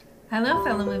Hello,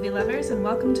 fellow movie lovers, and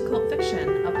welcome to Cult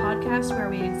Fiction, a podcast where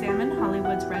we examine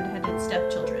Hollywood's redheaded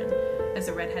stepchildren. As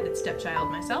a redheaded stepchild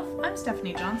myself, I'm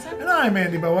Stephanie Johnson. And I'm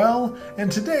Andy Boel,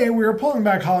 and today we are pulling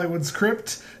back Hollywood's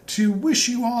crypt to wish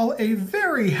you all a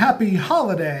very happy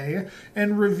holiday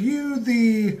and review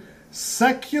the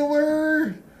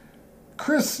secular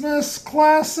Christmas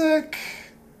classic.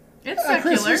 It's secular. A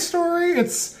Christmas Story.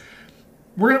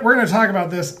 We're going to talk about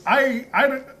this.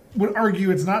 I would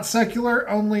argue it's not secular,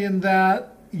 only in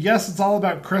that, yes, it's all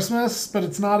about Christmas, but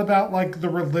it's not about, like, the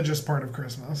religious part of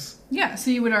Christmas. Yeah,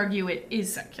 so you would argue it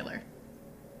is secular.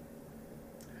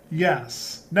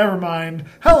 Yes. Never mind.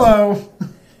 Hello!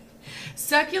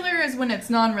 Secular is when it's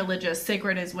non-religious.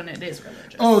 Sacred is when it is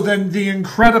religious. Oh, then the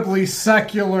incredibly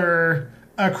secular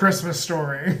A Christmas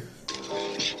Story. No, I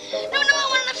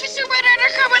want an officer right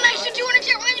under carbon. I should do want to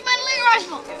get ready by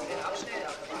the rifle.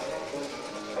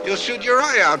 You'll shoot your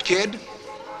eye out, kid.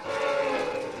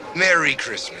 Merry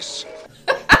Christmas.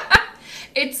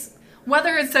 It's,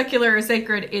 whether it's secular or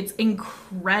sacred, it's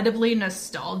incredibly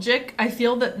nostalgic. I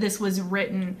feel that this was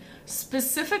written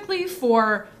specifically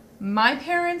for my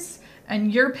parents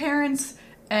and your parents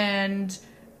and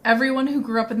everyone who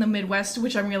grew up in the Midwest,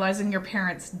 which I'm realizing your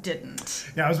parents didn't.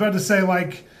 Yeah, I was about to say,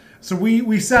 like, so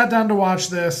we sat down to watch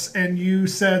this, and you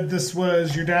said this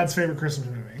was your dad's favorite Christmas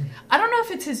movie. I don't know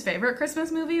if it's his favorite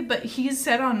Christmas movie, but he's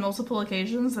said on multiple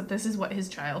occasions that this is what his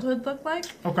childhood looked like.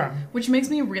 Okay. Which makes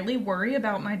me really worry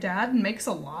about my dad and makes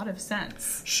a lot of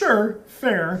sense. Sure,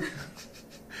 fair.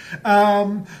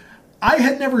 I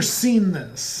had never seen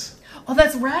this. Oh,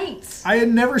 that's right. I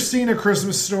had never seen A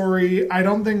Christmas Story. I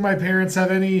don't think my parents have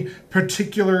any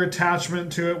particular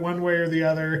attachment to it one way or the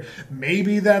other.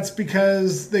 Maybe that's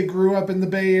because they grew up in the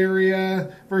Bay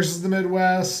Area versus the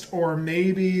Midwest, or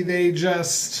maybe they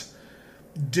just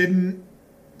didn't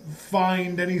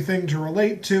find anything to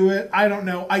relate to it. I don't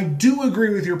know. I do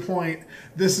agree with your point.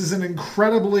 This is an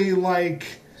incredibly,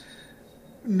 like,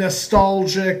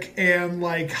 nostalgic and,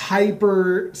 like,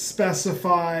 hyper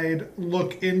specified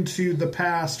look into the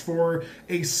past for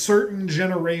a certain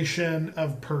generation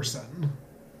of person.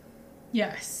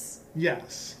 Yes.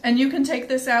 Yes. And you can take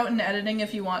this out in editing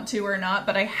if you want to or not,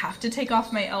 but I have to take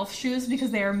off my elf shoes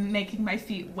because they are making my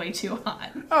feet way too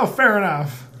hot. Oh, fair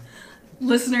enough.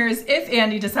 Listeners, if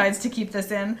Andy decides to keep this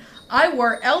in, I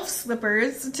wore elf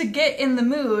slippers to get in the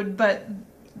mood, but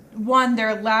one,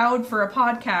 they're loud for a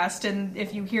podcast, and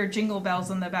if you hear jingle bells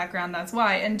in the background, that's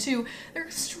why. And two, they're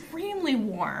extremely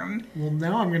warm. Well,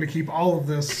 now I'm going to keep all of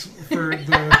this for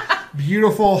the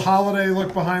beautiful holiday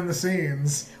look behind the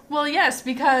scenes. Well, yes,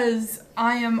 because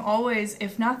I am always,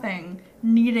 if nothing,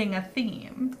 needing a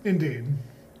theme. Indeed.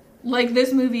 Like,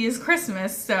 this movie is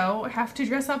Christmas, so I have to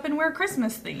dress up and wear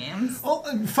Christmas themes. Well,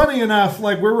 funny enough,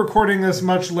 like, we're recording this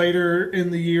much later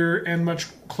in the year and much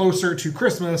closer to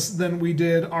Christmas than we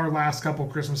did our last couple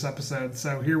Christmas episodes,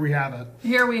 so here we have it.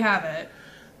 Here we have it.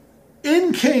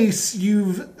 In case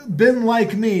you've been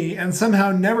like me and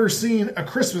somehow never seen A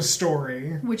Christmas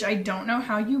Story, Which I don't know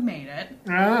how you made it.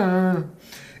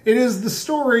 It is the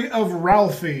story of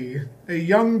Ralphie, a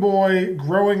young boy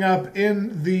growing up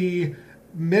in the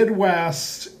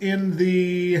Midwest in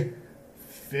the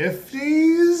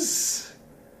 50s?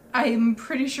 I'm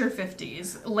pretty sure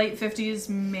 50s. Late 50s,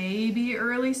 maybe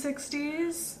early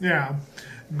 60s. Yeah.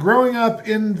 Growing up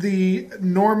in the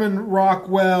Norman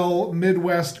Rockwell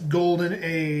Midwest Golden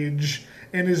Age,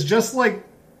 and is just like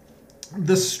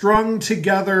the strung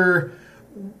together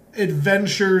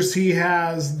adventures he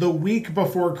has the week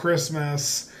before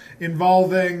Christmas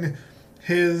involving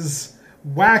his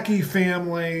wacky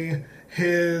family,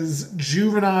 his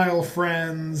juvenile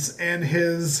friends, and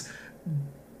his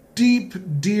deep,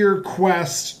 dear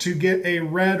quest to get a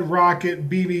red rocket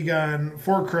BB gun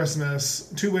for Christmas,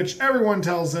 to which everyone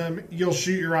tells him, you'll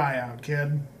shoot your eye out,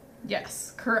 kid.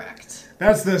 Yes, correct.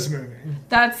 That's this movie.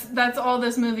 That's all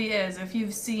this movie is. If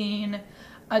you've seen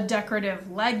a decorative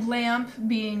leg lamp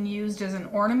being used as an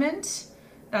ornament,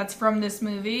 that's from this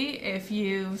movie. If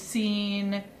you've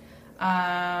seen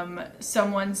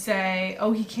someone say,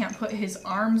 oh, he can't put his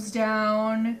arms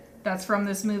down, that's from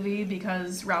this movie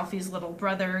because Ralphie's little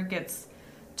brother gets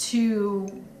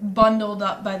too bundled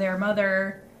up by their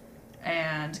mother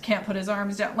and can't put his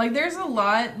arms down. Like, there's a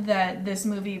lot that this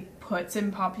movie puts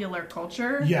in popular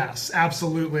culture. Yes,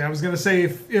 absolutely. I was going to say,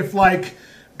 if like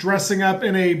dressing up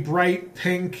in a bright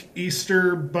pink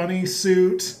Easter bunny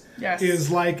suit is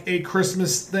like a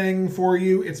Christmas thing for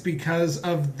you, it's because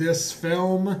of this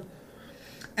film.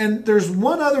 And there's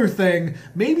one other thing,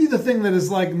 maybe the thing that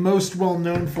is like most well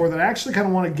known for, that I actually kind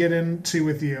of want to get into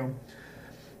with you.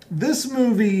 This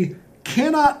movie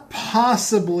cannot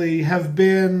possibly have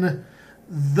been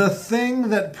the thing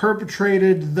that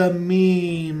perpetrated the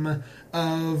meme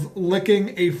of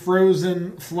licking a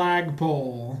frozen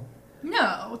flagpole.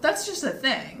 No, that's just a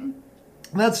thing.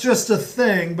 That's just a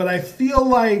thing, but I feel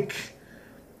like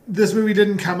this movie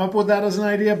didn't come up with that as an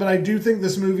idea, but I do think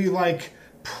this movie, like,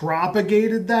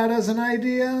 propagated that as an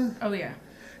idea. Oh, yeah.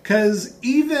 Because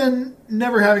even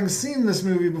never having seen this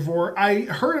movie before, I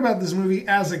heard about this movie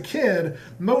as a kid,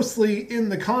 mostly in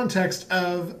the context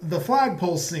of the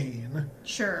flagpole scene.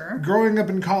 Sure. Growing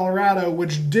up in Colorado,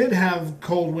 which did have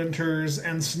cold winters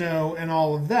and snow and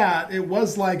all of that, it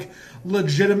was like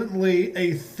legitimately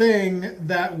a thing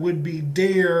that would be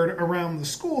dared around the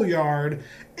schoolyard.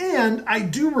 And I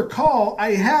do recall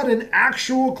I had an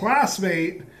actual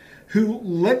classmate who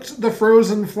licked the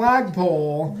frozen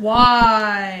flagpole.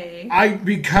 Why?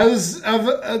 Because of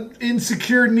an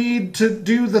insecure need to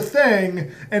do the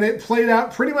thing, and it played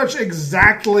out pretty much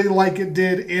exactly like it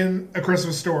did in A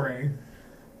Christmas Story.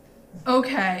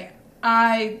 Okay,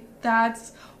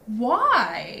 that's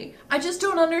why. I just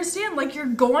don't understand. Like, you're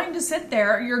going to sit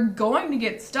there, you're going to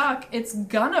get stuck, it's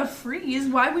gonna freeze.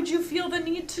 Why would you feel the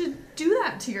need to do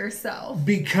that to yourself?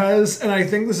 Because, and I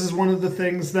think this is one of the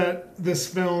things that this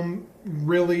film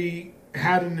really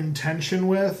had an intention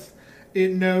with,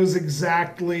 it knows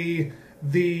exactly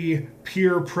the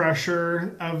peer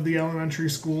pressure of the elementary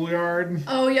schoolyard.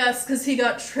 Oh, yes, because he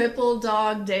got triple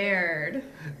dog dared.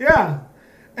 Yeah.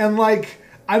 And, like,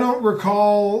 I don't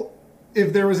recall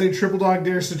if there was a triple dog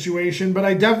dare situation, but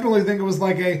I definitely think it was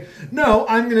like no,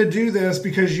 I'm going to do this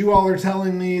because you all are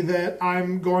telling me that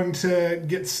I'm going to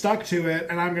get stuck to it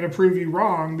and I'm going to prove you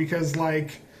wrong because,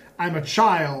 like, I'm a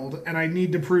child and I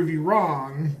need to prove you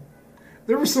wrong.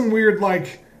 There was some weird,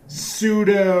 like,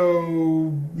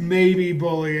 pseudo maybe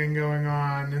bullying going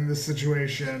on in this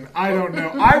situation. I don't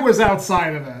know. I was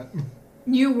outside of it.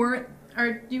 You weren't.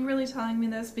 Are you really telling me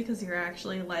this because you're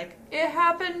actually like, it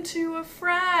happened to a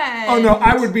friend? Oh, no,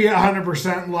 I would be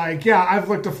 100% like, yeah, I've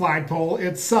licked a flagpole.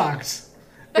 It sucked.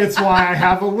 It's why I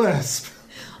have a lisp.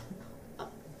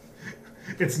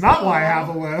 It's not why I have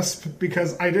a lisp,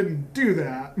 because I didn't do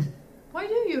that. Why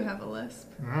do you have a lisp?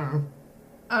 I don't know.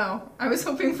 Oh, I was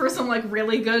hoping for some, like,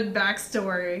 really good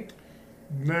backstory.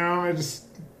 No,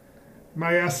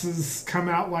 my S's come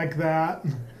out like that.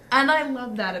 And I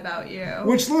love that about you.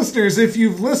 Which, listeners, if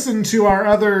you've listened to our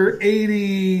other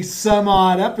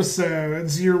 80-some-odd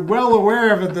episodes, you're well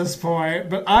aware of at this point,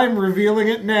 but I'm revealing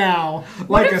it now,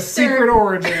 like a secret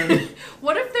origin.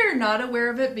 What if they're not aware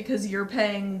of it because you're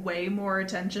paying way more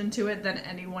attention to it than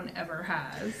anyone ever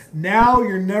has? Now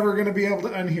you're never going to be able to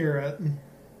unhear it.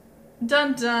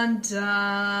 Dun, dun,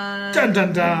 dun. Dun,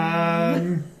 dun,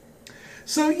 dun.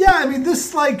 So, yeah, I mean,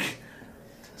 this, like,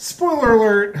 spoiler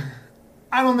alert,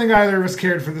 I don't think either of us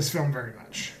cared for this film very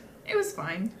much. It was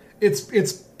fine.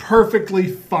 It's perfectly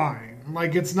fine.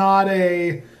 Like, it's not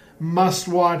a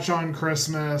must-watch on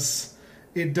Christmas.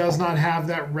 It does not have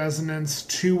that resonance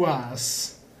to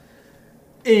us.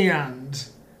 And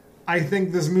I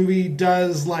think this movie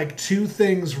does, like, two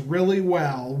things really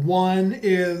well. One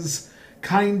is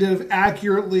kind of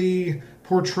accurately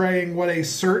portraying what a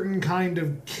certain kind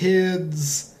of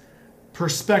kid's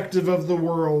perspective of the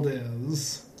world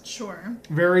is. Sure.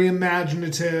 Very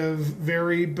imaginative,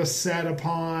 very beset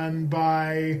upon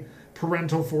by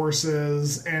parental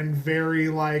forces, and very,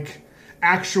 like,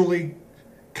 actually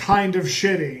kind of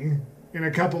shitty in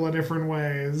a couple of different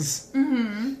ways.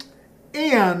 Mm-hmm.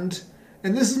 And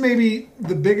this is maybe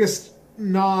the biggest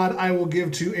nod I will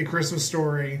give to A Christmas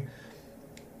Story.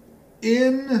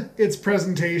 In its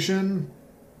presentation,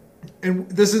 and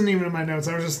this isn't even in my notes,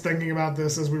 I was just thinking about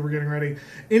this as we were getting ready.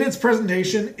 In its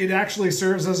presentation, it actually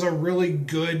serves as a really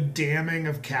good damning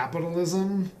of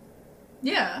capitalism.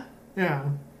 Yeah. Yeah.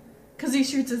 Because he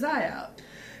shoots his eye out.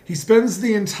 He spends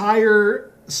the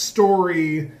entire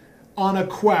story on a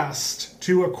quest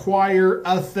to acquire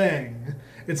a thing.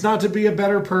 It's not to be a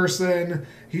better person.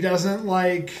 He doesn't,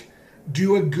 like,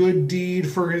 do a good deed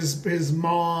for his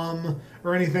mom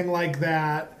or anything like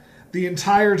that. The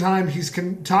entire time he's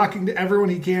talking to everyone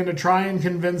he can to try and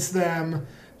convince them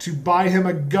to buy him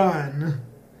a gun.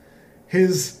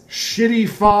 His shitty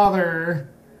father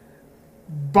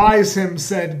buys him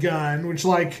said gun, which,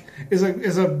 like,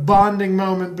 is a bonding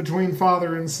moment between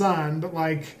father and son, but,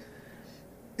 like,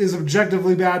 is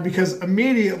objectively bad because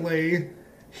immediately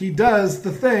he does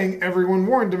the thing everyone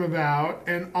warned him about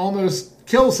and almost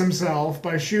kills himself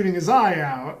by shooting his eye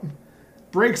out,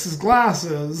 breaks his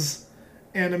glasses,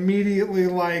 and immediately,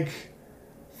 like,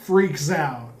 freaks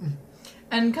out.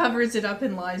 And covers it up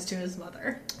and lies to his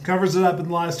mother. Covers it up and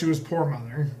lies to his poor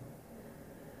mother.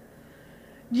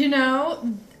 You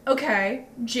know, okay,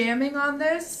 jamming on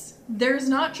this There's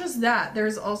not just that.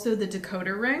 There's also the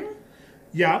decoder ring.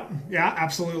 Yeah,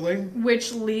 absolutely.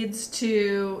 Which leads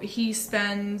to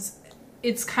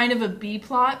it's kind of a B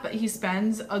plot, but he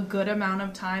spends a good amount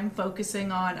of time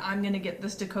focusing on, I'm going to get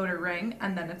this decoder ring,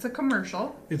 and then it's a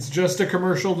commercial. It's just a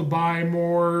commercial to buy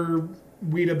more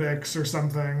Weetabix or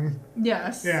something.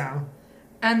 Yes. Yeah.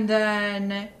 And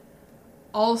then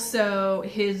also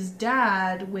his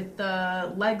dad with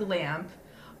the leg lamp.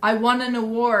 I won an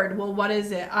award. Well, what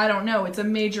is it? I don't know. It's a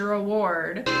major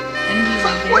award. And he's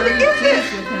very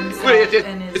pleased with himself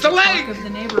and is it's a the leg! talk of the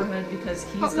neighborhood because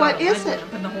he's got what a is leg it?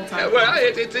 lamp and the whole time. Well,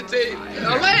 it's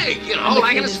a leg, you know,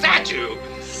 like in a statue.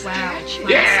 Wow.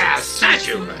 Yeah, plastic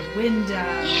statue. in the window.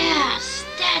 Yeah,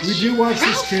 statue. We do watch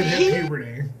this kid hit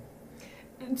puberty.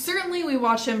 Certainly we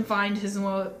watch him find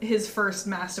his first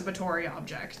masturbatory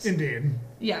object. Indeed.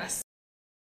 Yes.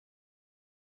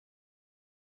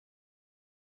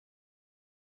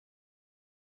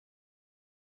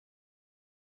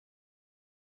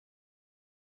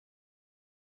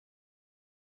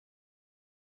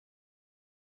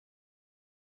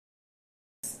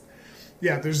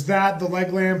 Yeah, there's that. The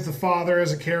leg lamp, the father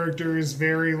as a character is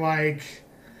very like,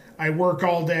 I work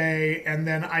all day and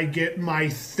then I get my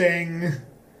thing.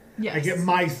 Yes. I get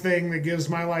my thing that gives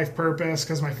my life purpose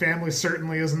because my family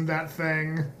certainly isn't that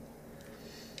thing.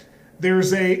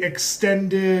 There's a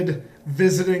extended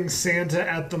visiting Santa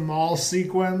at the mall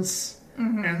sequence.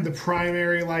 Mm-hmm. And the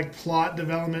primary like plot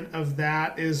development of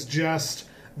that is just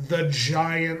the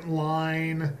giant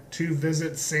line to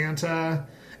visit Santa.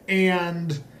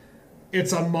 And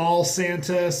it's a mall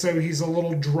Santa, so he's a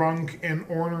little drunk and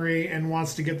ornery and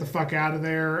wants to get the fuck out of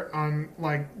there on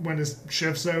like when his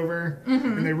shift's over.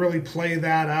 Mm-hmm. And they really play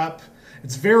that up.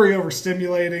 It's very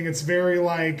overstimulating. It's very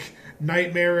like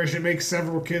nightmarish. It makes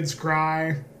several kids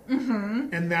cry.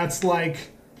 Mm-hmm. And that's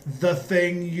like the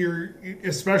thing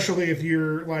especially if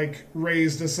you're like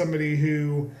raised as somebody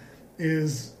who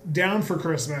is down for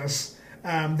Christmas.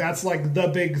 That's like the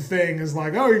big thing is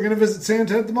like, oh, you're going to visit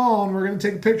Santa at the mall and we're going to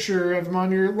take a picture of him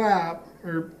on your lap.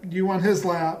 Or do you want his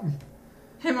lap?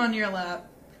 Him on your lap.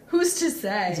 Who's to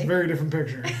say? It's a very different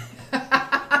picture.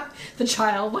 The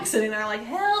child like sitting there like,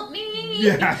 help me.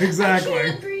 Yeah, exactly. I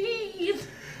can't breathe.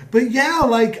 But yeah,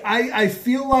 like I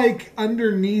feel like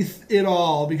underneath it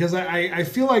all, because I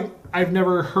feel like I've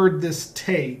never heard this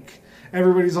take.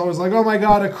 Everybody's always like, oh my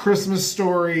God, a Christmas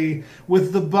Story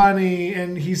with the bunny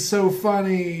and he's so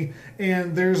funny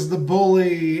and there's the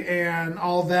bully and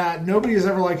all that. Nobody is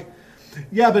ever like,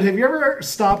 yeah, but have you ever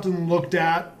stopped and looked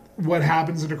at what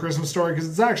happens in A Christmas Story? Because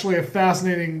it's actually a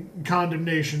fascinating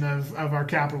condemnation of our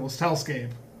capitalist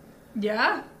hellscape.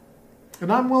 Yeah. And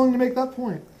I'm willing to make that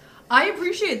point. I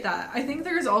appreciate that. I think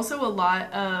there's also a lot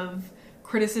of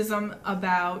criticism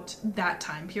about that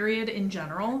time period in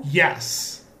general.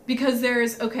 Yes. Because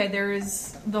there's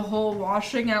the whole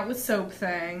washing out with soap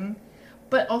thing,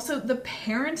 but also the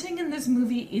parenting in this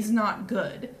movie is not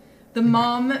good. The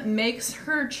mom makes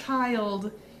her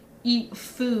child eat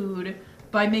food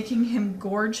by making him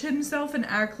gorge himself and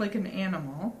act like an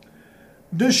animal.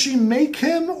 Does she make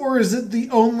him, or is it the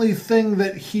only thing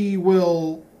that he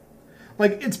will...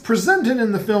 Like, it's presented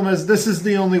in the film as this is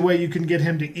the only way you can get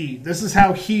him to eat. This is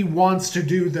how he wants to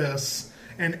do this,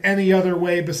 and any other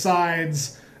way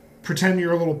besides... pretend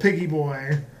you're a little piggy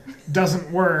boy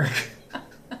doesn't work.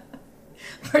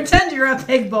 Pretend you're a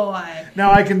pig boy.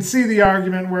 Now I can see the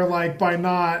argument where like by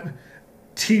not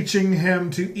teaching him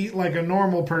to eat like a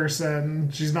normal person,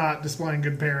 she's not displaying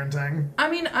good parenting. I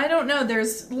mean, I don't know.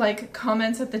 There's like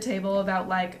comments at the table about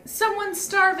like someone's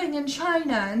starving in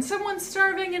China and someone's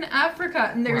starving in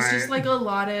Africa, and there's just like a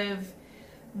lot of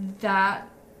that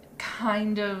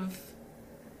kind of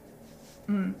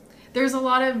there's a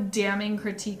lot of damning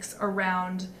critiques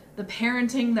around the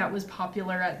parenting that was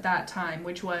popular at that time,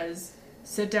 which was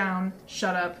sit down,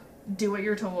 shut up, do what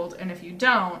you're told, and if you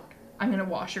don't, I'm going to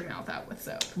wash your mouth out with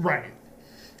soap. Right.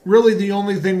 Really, the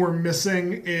only thing we're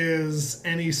missing is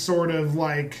any sort of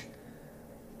like,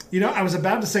 I was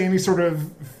about to say any sort of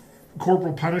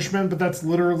corporal punishment, but that's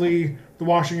literally the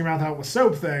washing your mouth out with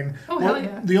soap thing. Oh, hell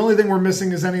yeah. The only thing we're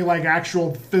missing is any like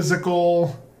actual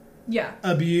physical...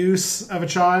 abuse of a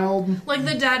child. Like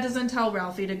the dad doesn't tell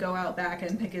Ralphie to go out back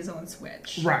and pick his own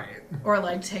switch. Right. Or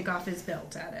like take off his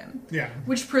belt at him. Yeah.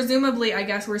 Which presumably I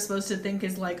guess we're supposed to think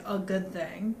is like a good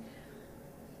thing.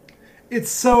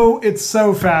 It's so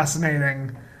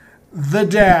fascinating. The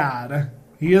dad,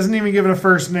 he isn't even given a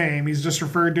first name, he's just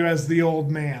referred to as the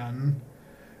old man.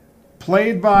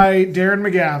 Played by Darren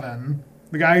McGavin,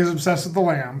 the guy who's obsessed with the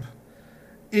lamp,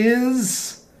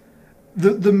 is...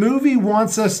 The movie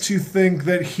wants us to think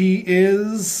that he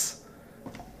is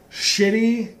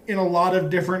shitty in a lot of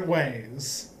different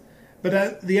ways, but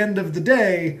at the end of the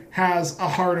day has a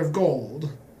heart of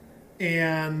gold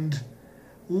and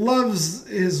loves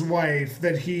his wife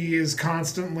that he is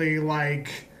constantly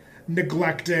like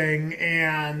neglecting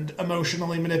and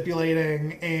emotionally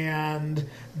manipulating and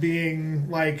being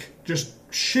like just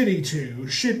shitty to.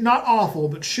 Not awful,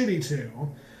 but shitty to.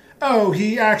 Oh,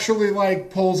 he actually like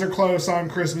pulls her close on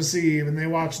Christmas Eve and they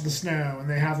watch the snow and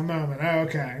they have a moment. Oh,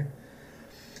 okay.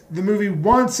 The movie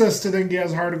wants us to think he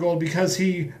has a heart of gold because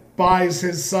he buys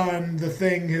his son the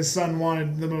thing his son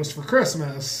wanted the most for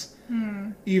Christmas.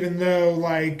 Even though,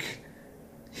 like,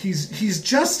 he's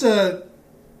just a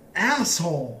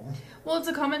asshole. Well, it's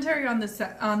a commentary on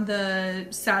the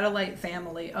satellite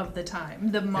family of the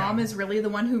time. The mom is really the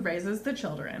one who raises the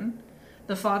children.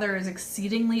 The father is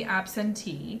exceedingly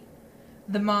absentee.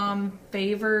 The mom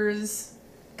favors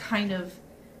kind of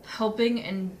helping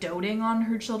and doting on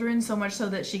her children so much so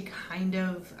that she kind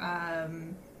of,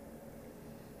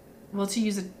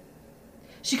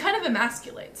 she kind of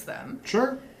emasculates them.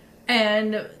 Sure.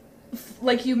 And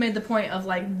like you made the point of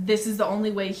like, this is the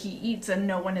only way he eats and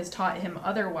no one has taught him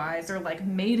otherwise or like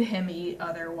made him eat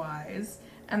otherwise.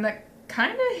 And that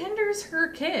kind of hinders her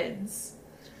kids.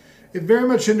 It very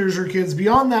much hinders her kids.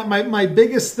 Beyond that, my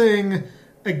biggest thing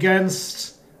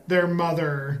against their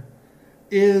mother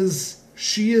is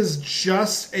she is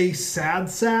just a sad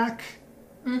sack.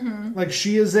 Mm-hmm. Like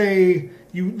she is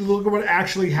you look at what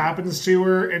actually happens to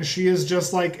her and she is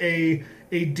just like a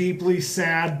deeply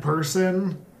sad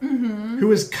person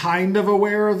who is kind of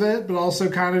aware of it, but also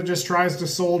kind of just tries to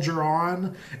soldier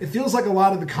on. It feels like a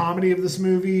lot of the comedy of this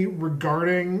movie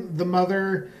regarding the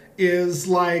mother is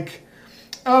like,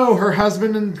 oh, her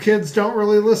husband and kids don't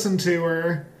really listen to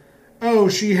her. Oh,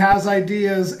 she has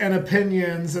ideas and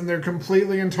opinions and they're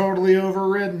completely and totally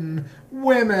overridden.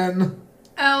 Women.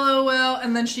 LOL.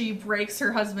 And then she breaks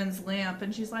her husband's lamp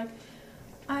and she's like,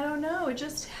 I don't know, it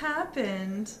just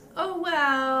happened. Oh,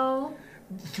 well.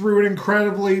 Through an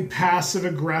incredibly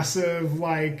passive-aggressive,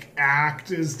 like,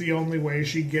 act is the only way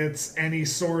she gets any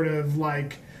sort of,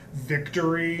 like,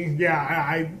 victory.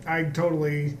 Yeah, I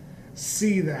totally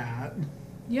see that.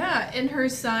 Yeah, and her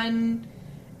son,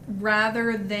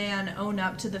 rather than own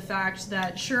up to the fact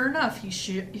that, sure enough,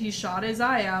 he shot his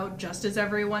eye out, just as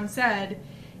everyone said,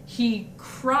 he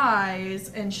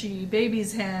cries and she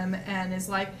babies him and is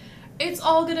like, it's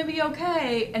all gonna be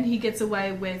okay, and he gets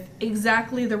away with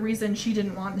exactly the reason she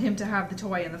didn't want him to have the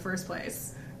toy in the first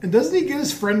place. And doesn't he get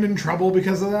his friend in trouble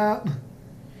because of that?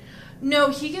 No,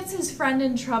 he gets his friend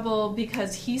in trouble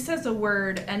because he says a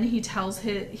word and he tells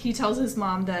his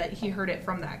mom that he heard it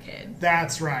from that kid.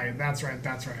 That's right.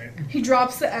 He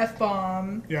drops the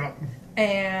F-bomb. Yeah.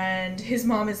 And his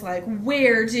mom is like,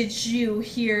 where did you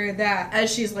hear that?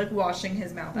 As she's like washing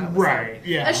his mouth out. Right,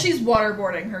 yeah. As she's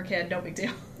waterboarding her kid, no big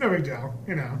deal. No big deal,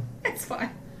 you know. It's fine.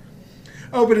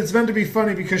 Oh, but it's meant to be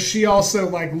funny because she also,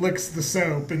 like, licks the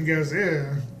soap and goes,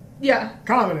 ew. Yeah.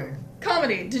 Comedy.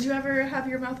 Did you ever have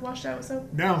your mouth washed out with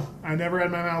soap? No, I never had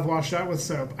my mouth washed out with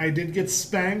soap. I did get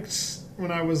spanked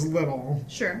when I was little.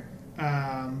 Sure.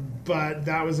 But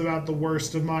that was about the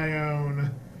worst of my own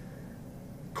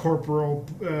corporal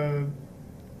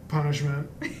punishment.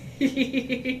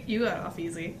 You got off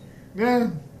easy.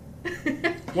 Yeah.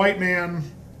 White man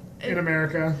in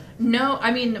America. No,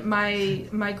 I mean,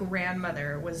 my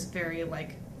grandmother was very,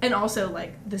 like... And also,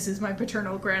 like, this is my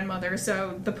paternal grandmother,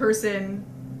 so the person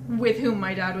with whom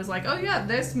my dad was like, oh yeah,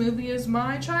 this movie is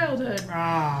my childhood.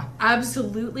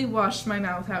 Absolutely washed my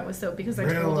mouth out with soap because I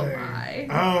told a lie.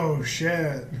 Oh,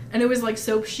 shit. And it was, like,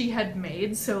 soap she had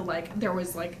made, so, like, there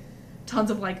was, like,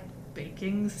 tons of, like,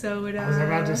 baking soda. I was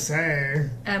about to say.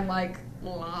 And, like,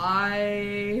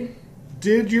 lye.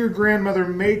 Did your grandmother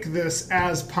make this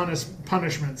as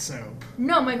punishment soap?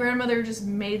 No, my grandmother just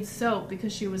made soap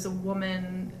because she was a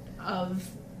woman of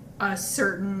a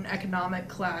certain economic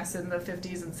class in the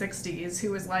 50s and 60s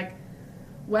who was like,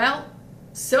 well,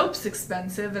 soap's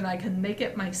expensive and I can make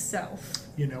it myself.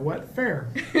 You know what? Fair.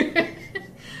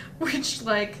 Which,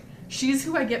 like, she's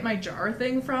who I get my jar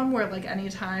thing from, where, like,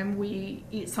 anytime we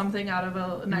eat something out of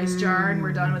a nice jar and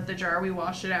we're done with the jar, we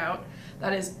wash it out.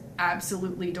 That is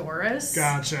absolutely Doris.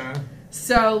 Gotcha.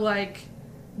 So, like,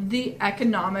 the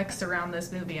economics around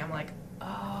this movie, I'm like,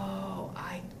 oh,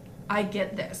 I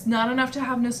get this. Not enough to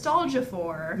have nostalgia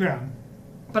for. Yeah.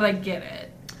 But I get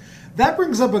it. That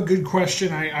brings up a good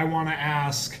question I want to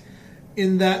ask.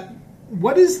 In that,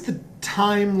 what is the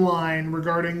timeline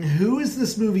regarding who is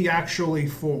this movie actually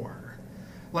for?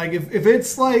 Like, if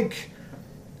it's like,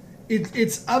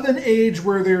 it's of an age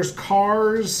where there's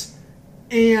cars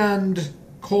and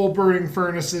coal burning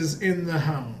furnaces in the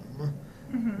home.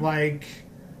 Like,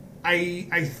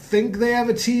 I think they have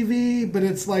a TV, but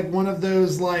it's like one of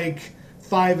those like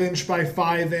 5-inch by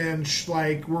 5-inch,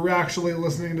 like we're actually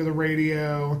listening to the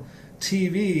radio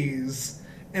TVs.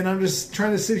 And I'm just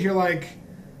trying to sit here like,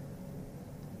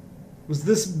 was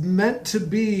this meant to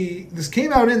be... This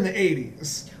came out in the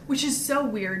 80s. Which is so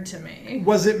weird to me.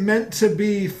 Was it meant to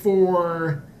be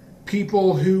for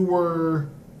people who were,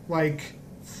 like,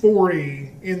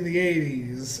 40 in the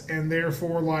 80s, and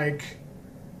therefore, like,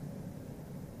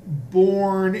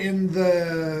 born in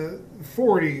the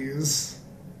 40s?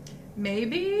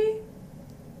 Maybe?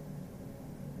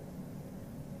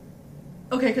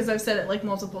 Okay, because I've said it, like,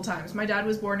 multiple times. My dad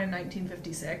was born in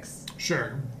 1956.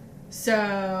 Sure.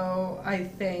 So, I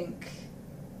think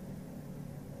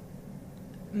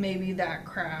maybe that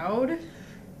crowd.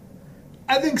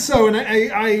 I think so, and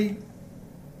I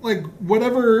like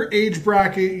whatever age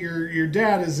bracket your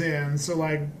dad is in. So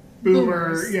like boomer,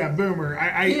 Boomers. yeah, boomer.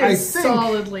 He I is think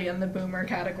solidly in the boomer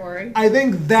category. I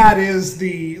think that is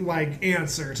the like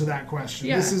answer to that question.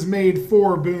 Yeah. This is made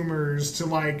for boomers to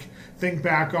like think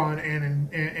back on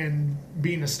and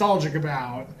be nostalgic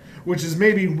about, which is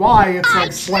maybe why it's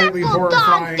like slightly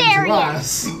horrifying to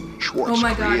us. Schwartz Oh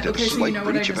my God, created okay, a so slight you know what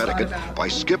I breach of just thought etiquette about. by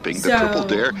skipping the So, triple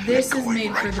dare this and is going made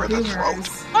right for for the the throat.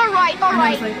 boomers. All right, all And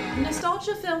I was right. like,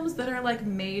 nostalgia films that are like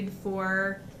made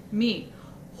for me.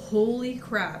 Holy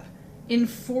crap. In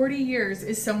 40 years,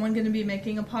 is someone going to be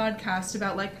making a podcast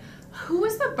about like, who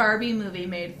was the Barbie movie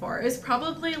made for? It's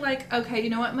probably like, okay,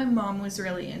 you know what? My mom was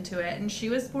really into it, and she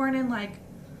was born in like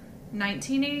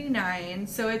 1989,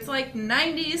 so it's like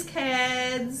 90s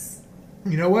kids.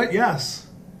 You know what? Yes.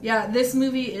 Yeah, this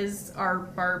movie is our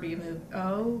Barbie movie.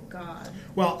 Oh God.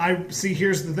 Well, I see.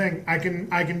 Here's the thing. I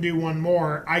can do one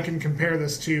more. I can compare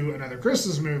this to another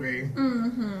Christmas movie.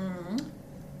 Mm-hmm.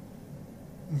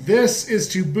 This is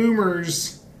to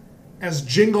boomers as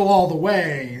Jingle All the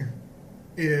Way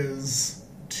is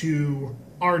to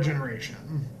our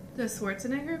generation. The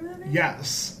Schwarzenegger movie?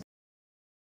 Yes.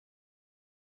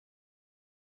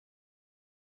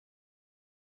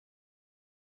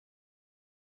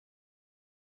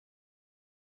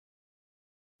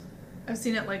 I've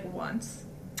seen it like once.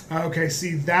 Okay,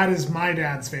 see, that is my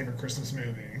dad's favorite Christmas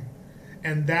movie.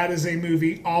 And that is a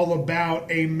movie all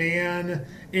about a man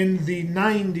in the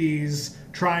 90s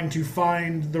trying to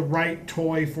find the right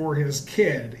toy for his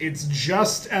kid. It's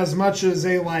just as much as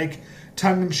a, like,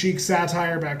 tongue-in-cheek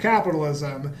satire about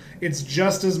capitalism. It's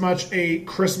just as much a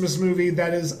Christmas movie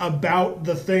that is about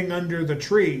the thing under the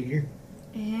tree.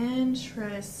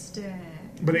 Interesting.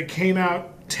 But it came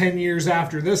out 10 years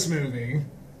after this movie.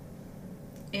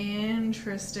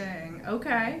 Interesting.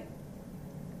 Okay.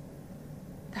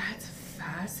 That's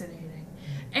fascinating.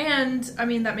 And, I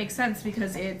mean, that makes sense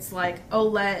because it's like,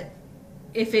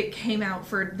 if it came out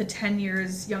for the 10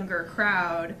 years younger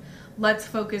crowd, let's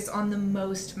focus on the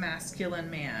most masculine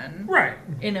man Right.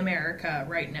 in America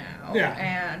right now. Yeah.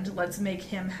 And let's make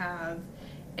him have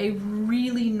a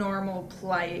really normal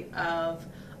plight of,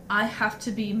 I have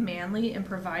to be manly and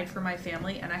provide for my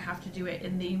family, and I have to do it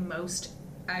in the most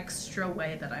extra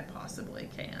way that I possibly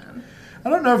can. I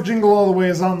don't know if Jingle All the Way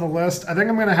is on the list. I think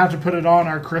I'm going to have to put it on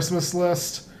our Christmas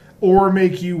list or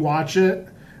make you watch it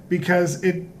because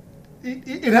it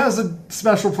has a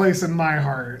special place in my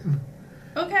heart.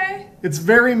 Okay. It's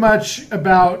very much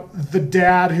about the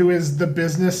dad who is the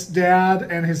business dad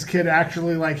and his kid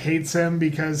actually like hates him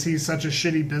because he's such a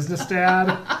shitty business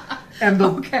dad. And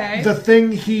the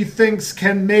thing he thinks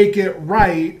can make it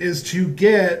right is to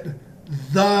get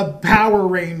the Power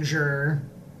Ranger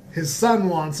his son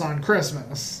wants on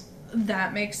Christmas.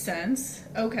 That makes sense.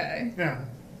 Okay. Yeah.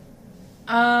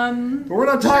 But we're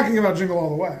not talking about Jingle All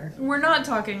the Way. We're not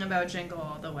talking about Jingle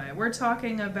All the Way. We're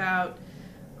talking about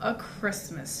A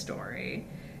Christmas Story.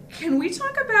 Can we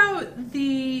talk about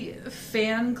the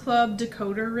fan club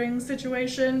decoder ring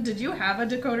situation? Did you have a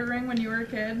decoder ring when you were a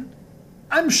kid?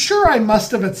 I'm sure I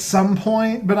must have at some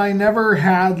point, but I never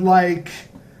had like...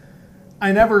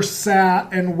 I never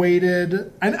sat and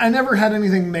waited. I never had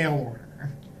anything mail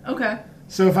order. Okay.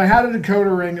 So if I had a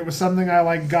decoder ring, it was something I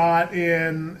like got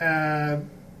in a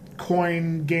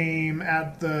coin game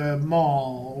at the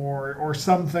mall or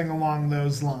something along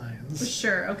those lines.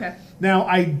 Sure, okay. Now,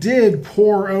 I did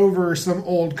pour over some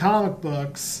old comic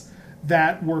books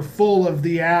that were full of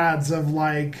the ads of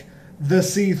like the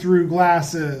see-through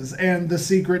glasses and the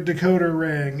secret decoder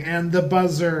ring and the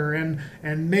buzzer and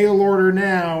mail order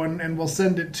now and we'll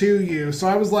send it to you. So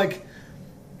I was like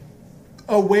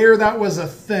aware that was a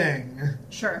thing.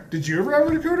 Sure. Did you ever have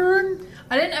a decoder ring?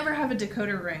 I didn't ever have a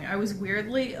decoder ring. I was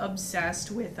weirdly obsessed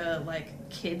with a like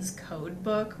kids code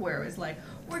book where it was like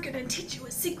we're gonna teach you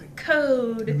a secret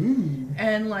code. Ooh.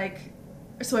 And like,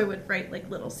 so I would write like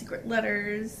little secret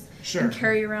letters. Sure. And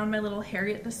carry around my little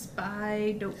Harriet the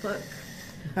Spy notebook.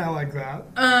 I like that.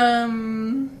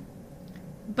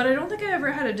 But I don't think I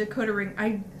ever had a decoder ring.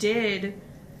 I did,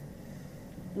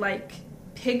 like,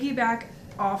 piggyback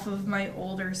off of my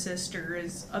older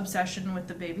sister's obsession with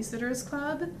the Babysitters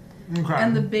Club. Okay.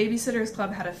 And the Babysitters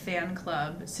Club had a fan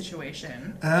club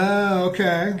situation. Oh,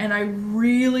 okay. And I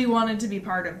really wanted to be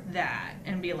part of that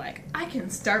and be like, I can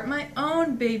start my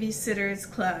own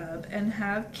Babysitters Club and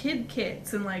have kid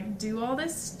kits and, like, do all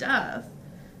this stuff.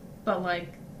 But,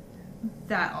 like,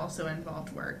 that also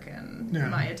involved work, and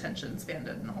my attention span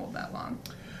didn't hold that long.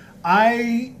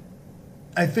 I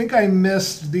think I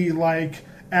missed the, like,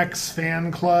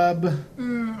 ex-fan club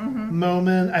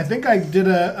moment. I think I did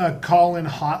a call-in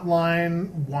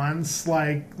hotline once,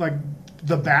 like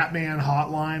the Batman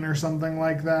hotline or something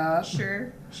like that.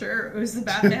 Sure. It was the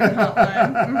Batman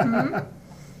hotline.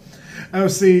 Oh,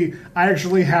 see, I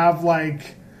actually have,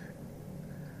 like,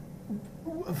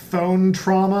 phone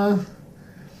trauma.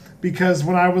 Because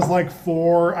when I was like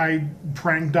 4, I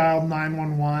prank dialed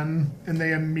 911 and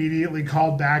they immediately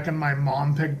called back and my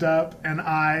mom picked up. And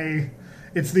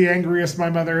it's the angriest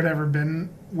my mother had ever been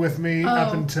with me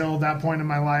up until that point in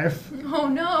my life. Oh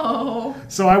no.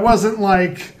 So I wasn't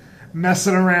like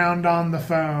messing around on the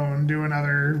phone doing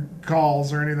other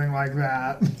calls or anything like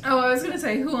that. Oh, I was going to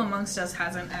say, who amongst us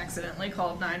hasn't accidentally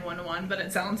called 911, but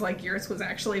it sounds like yours was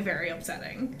actually very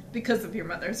upsetting because of your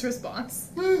mother's response.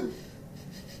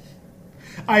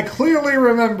 I clearly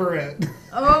remember it.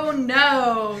 Oh,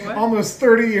 no. Almost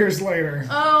 30 years later.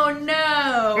 Oh,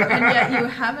 no. And yet you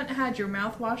haven't had your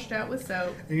mouth washed out with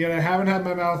soap. And yet I haven't had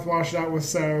my mouth washed out with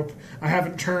soap. I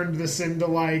haven't turned this into,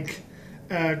 like,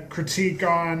 a critique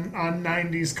on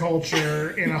 90s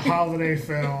culture in a holiday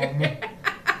film.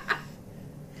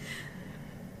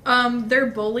 Their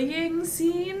bullying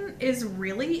scene is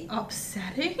really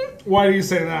upsetting. Why do you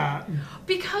say that?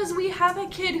 Because we have a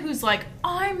kid who's like,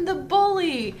 I'm the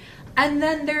bully. And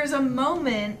then there's a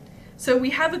moment, so we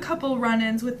have a couple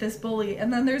run-ins with this bully,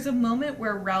 and then there's a moment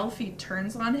where Ralphie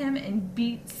turns on him and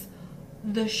beats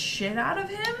the shit out of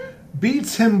him.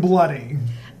 Beats him bloody.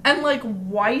 And, like,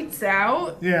 whites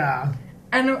out. Yeah.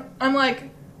 And I'm like,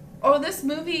 oh, this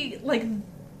movie, like,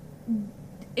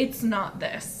 it's not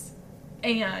this.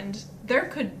 And there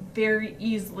could very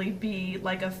easily be,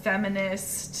 like, a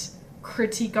feminist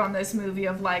critique on this movie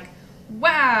of, like,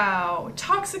 wow,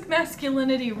 toxic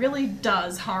masculinity really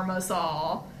does harm us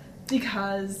all.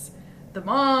 Because the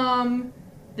mom,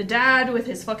 the dad with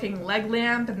his fucking leg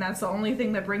lamp, and that's the only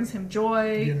thing that brings him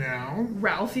joy. You know?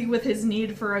 Ralphie with his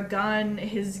need for a gun,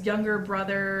 his younger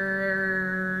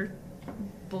brother,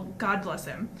 God bless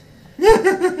him.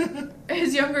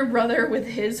 His younger brother with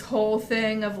his whole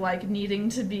thing of, like, needing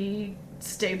to be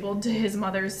stapled to his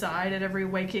mother's side at every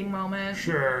waking moment.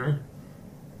 Sure.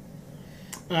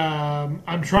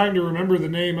 I'm trying to remember the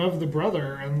name of the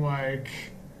brother, and, like,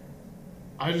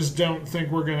 I just don't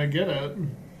think we're gonna get it.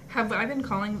 Have I been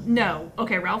calling? No.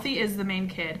 Okay, Ralphie is the main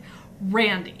kid.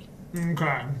 Randy.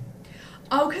 Okay.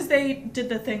 Oh, because they did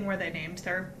the thing where they named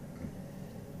their...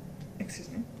 Excuse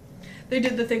me. They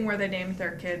did the thing where they named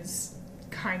their kids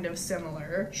kind of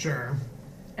similar. Sure.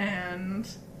 And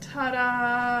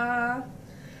ta-da!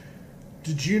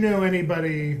 Did you know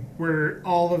anybody where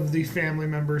all of the family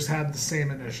members had the same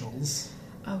initials?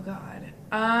 Oh, God.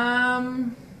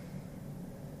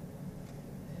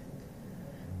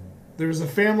 There was a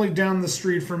family down the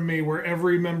street from me where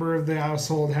every member of the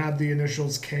household had the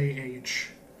initials KH.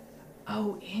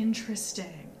 Oh,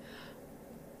 interesting.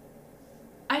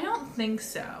 I don't think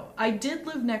so. I did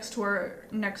live next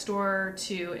door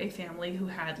to a family who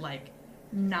had, like,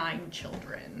 9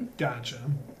 children. Gotcha.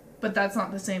 But that's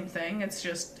not the same thing. It's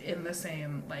just in the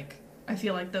same, like, I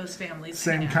feel like those families...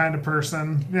 Same kind of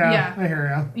person. Yeah, I hear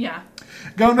ya. Yeah.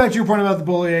 Going back to your point about the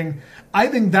bullying, I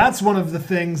think that's one of the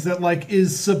things that, like,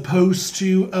 is supposed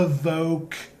to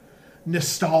evoke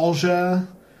nostalgia.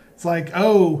 It's like,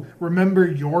 oh, remember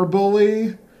your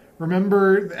bully?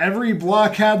 Remember every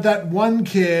block had that one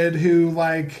kid who,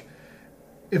 like,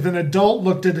 if an adult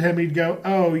looked at him, he'd go,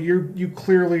 oh, you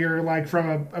clearly are, like,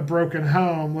 from a broken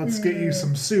home. Let's get you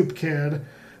some soup, kid.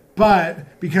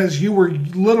 But because you were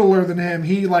littler than him,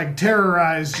 he, like,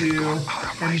 terrorized you.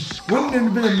 And wouldn't it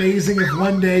have been amazing if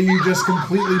one day you just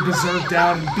completely berserked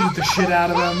out and beat the shit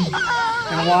out of him?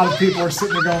 And a lot of people are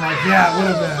sitting there going like, yeah, it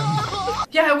would have been.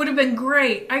 Yeah, it would have been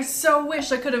great. I so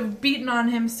wish I could have beaten on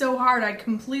him so hard I'd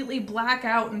completely black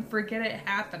out and forget it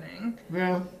happening.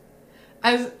 Yeah.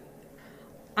 I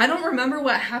don't remember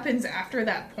what happens after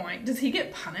that point. Does he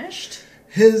get punished?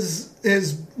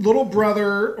 his little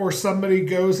brother or somebody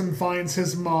goes and finds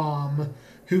his mom,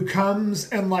 who comes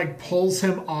and like pulls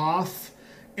him off,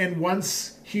 and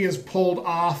once he is pulled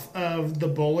off of the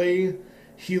bully,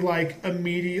 he like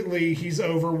immediately he's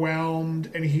overwhelmed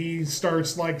and he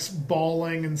starts like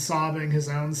bawling and sobbing his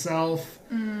own self.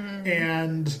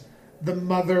 And the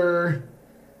mother,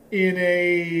 in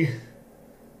a,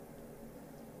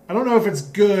 I don't know if it's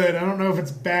good, I don't know if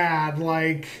it's bad,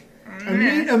 like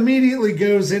immediately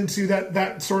goes into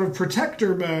that sort of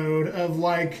protector mode of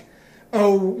like,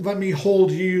 oh, let me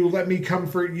hold you, let me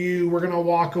comfort you, we're gonna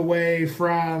walk away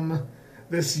from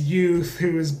this youth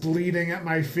who is bleeding at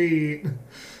my feet.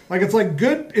 Like, it's like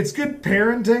it's good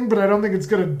parenting, but I don't think it's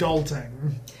good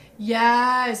adulting.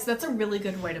 Yes, that's a really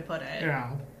good way to put it.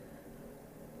 Yeah.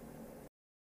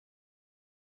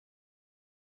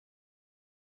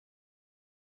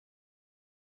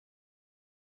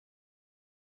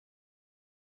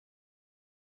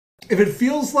 If it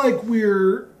feels like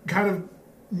we're kind of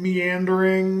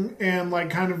meandering and like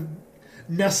kind of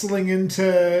nestling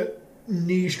into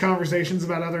niche conversations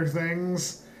about other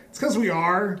things, it's because we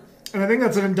are. And I think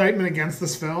that's an indictment against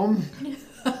this film.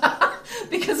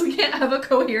 Because we can't have a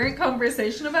coherent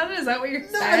conversation about it? Is that what you're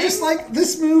saying? No, just like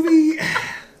this movie...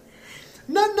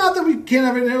 Not that we can't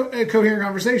have a coherent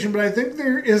conversation, but I think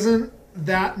there isn't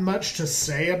that much to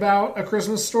say about A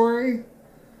Christmas Story.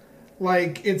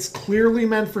 Like, it's clearly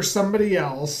meant for somebody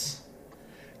else.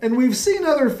 And we've seen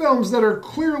other films that are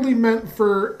clearly meant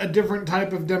for a different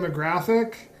type of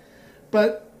demographic.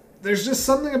 But there's just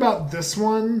something about this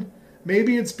one.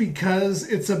 Maybe it's because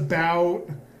it's about...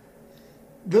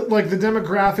 the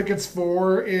demographic it's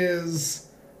for is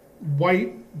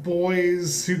white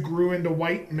boys who grew into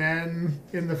white men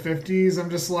in the 50s. I'm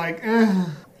just like, eh.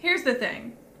 Here's the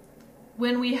thing.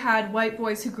 When we had white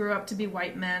boys who grew up to be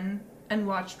white men and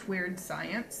watched Weird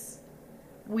Science,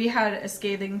 we had a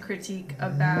scathing critique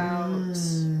about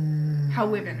how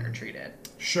women are treated.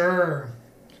 Sure.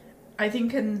 I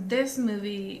think in this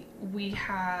movie we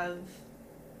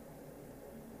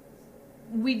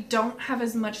don't have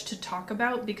as much to talk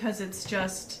about because it's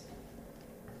just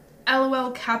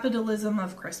LOL capitalism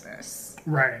of Christmas.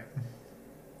 Right.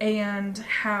 And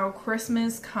how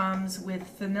Christmas comes with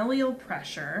familial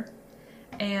pressure,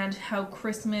 and how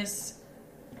Christmas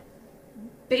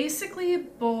basically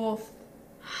both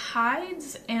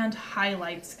hides and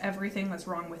highlights everything that's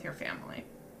wrong with your family.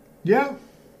 Yeah.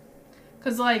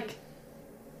 Because, like,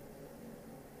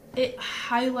 it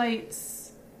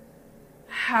highlights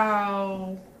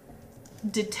how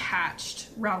detached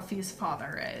Ralphie's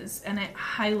father is, and it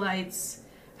highlights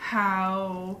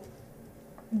how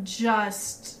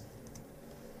just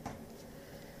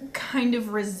kind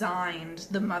of resigned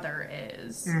the mother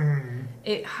is. Mm-hmm.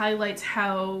 It highlights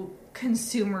how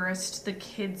consumerist the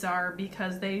kids are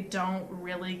because they don't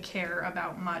really care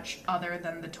about much other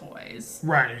than the toys.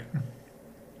 Right.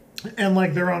 And,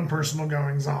 like, their own personal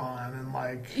goings on, and,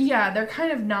 like... Yeah, they're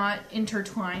kind of not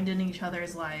intertwined in each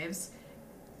other's lives.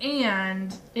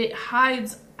 And it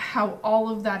hides how all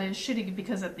of that is shitty,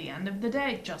 because at the end of the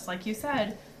day, just like you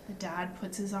said, the dad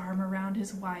puts his arm around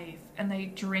his wife, and they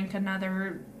drink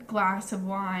another glass of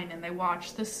wine, and they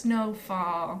watch the snow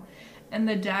fall. And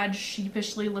the dad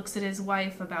sheepishly looks at his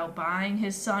wife about buying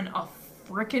his son a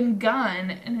frickin'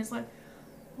 gun, and is like,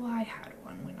 well, I had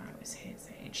one when I was his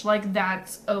age. Like,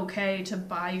 that's okay to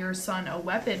buy your son a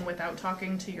weapon without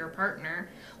talking to your partner.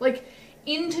 Like,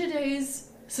 in today's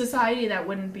society, that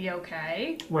wouldn't be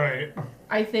okay. Right.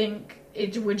 I think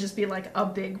it would just be, like, a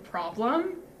big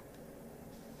problem.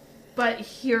 But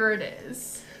here it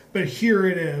is. But here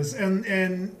it is.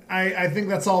 And I think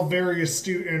that's all very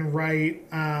astute and right.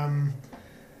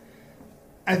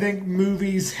 I think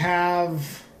movies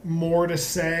have more to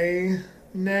say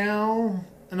now.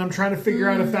 And I'm trying to figure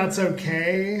out if that's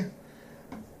okay.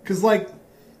 Because, like,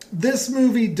 this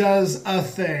movie does a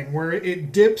thing where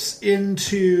it dips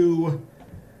into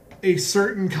a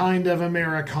certain kind of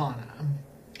Americana.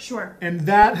 Sure. And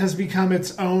that has become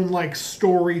its own, like,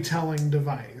 storytelling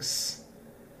device.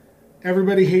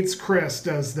 Everybody Hates Chris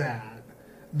does that.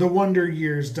 The Wonder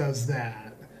Years does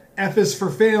that. F is for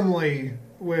Family,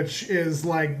 which is,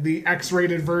 like, the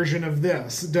X-rated version of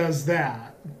this, does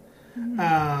that.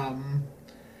 Mm-hmm.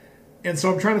 And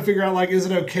so I'm trying to figure out, like, is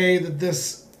it okay that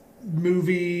this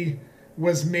movie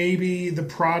was maybe the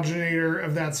progenitor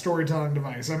of that storytelling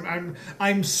device?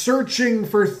 I'm searching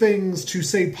for things to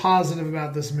say positive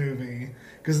about this movie,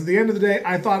 because at the end of the day,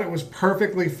 I thought it was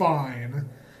perfectly fine.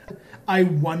 I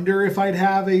wonder if I'd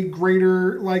have a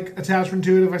greater, like, attachment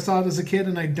to it if I saw it as a kid,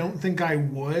 and I don't think I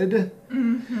would.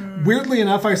 Mm-hmm. Weirdly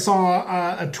enough, I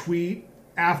saw a tweet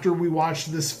after we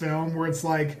watched this film where it's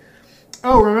like,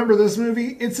 oh, remember this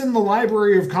movie? It's in the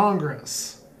Library of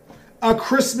Congress. A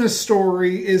Christmas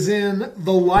Story is in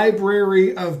the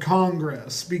Library of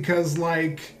Congress because,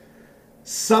 like,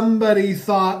 somebody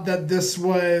thought that this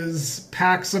was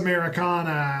Pax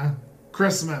Americana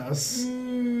Christmas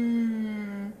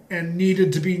and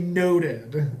needed to be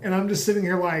noted. And I'm just sitting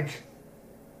here like,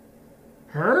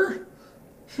 her?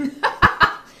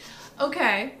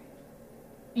 Okay.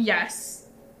 Yes.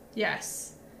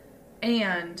 Yes.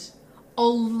 And a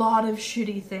lot of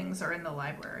shitty things are in the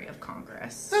Library of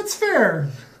Congress. That's fair.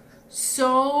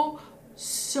 So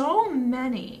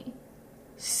many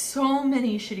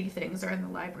shitty things are in the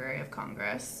Library of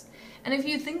Congress. And if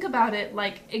you think about it,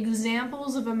 like,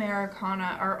 examples of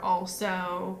Americana are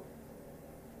also,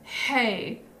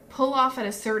 hey, pull off at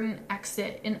a certain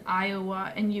exit in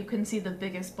Iowa and you can see the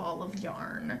biggest ball of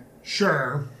yarn.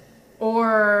 Sure.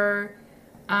 Or,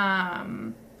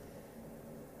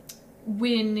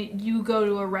 when you go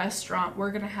to a restaurant,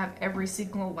 we're going to have every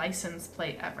single license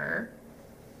plate ever.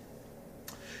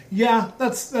 Yeah,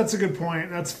 that's a good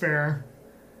point. That's fair.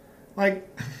 Like,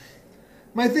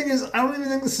 my thing is, I don't even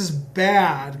think this is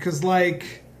bad, because,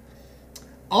 like,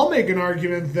 I'll make an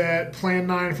argument that Plan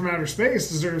 9 from Outer Space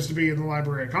deserves to be in the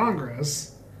Library of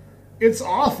Congress. It's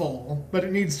awful, but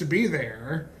it needs to be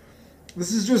there.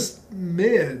 This is just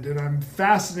mid, and I'm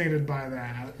fascinated by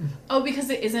that. Oh, because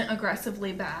it isn't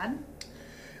aggressively bad?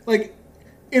 Like,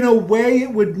 in a way,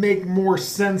 it would make more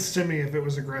sense to me if it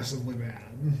was aggressively bad.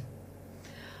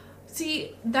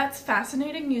 See, that's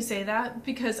fascinating you say that,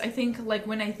 because I think, like,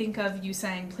 when I think of you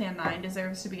saying Plan 9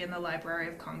 deserves to be in the Library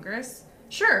of Congress,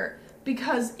 sure,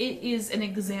 because it is an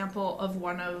example of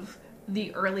one of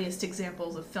the earliest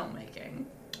examples of filmmaking.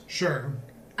 Sure.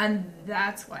 And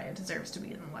that's why it deserves to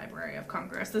be in the Library of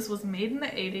Congress. This was made in the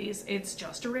 80s. It's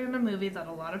just a random movie that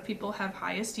a lot of people have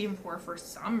high esteem for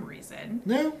some reason.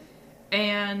 Yeah.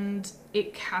 And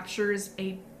it captures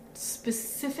a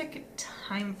specific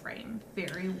time frame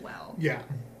very well. Yeah.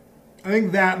 I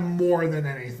think that more than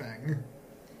anything.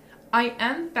 I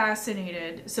am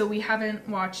fascinated. So we haven't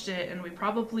watched it, and we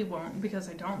probably won't because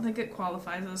I don't think it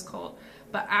qualifies as cult.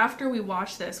 But after we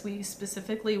watched this, we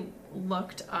specifically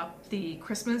looked up the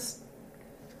Christmas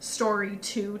Story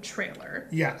 2 trailer.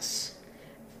 Yes.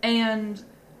 And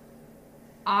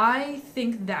I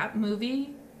think that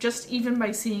movie, just even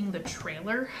by seeing the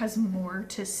trailer, has more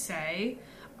to say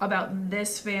about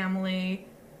this family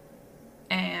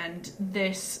and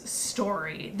this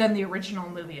story than the original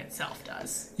movie itself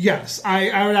does. Yes,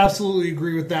 I would absolutely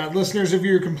agree with that. Listeners, if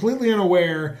you're completely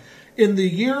unaware, in the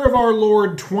year of our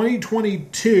Lord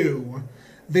 2022,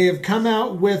 they have come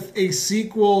out with a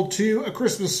sequel to A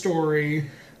Christmas Story,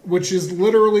 which is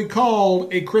literally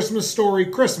called A Christmas Story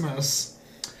Christmas.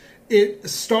 It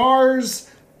stars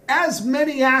as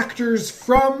many actors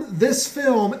from this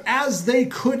film as they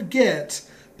could get,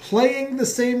 playing the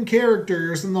same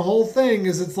characters, and the whole thing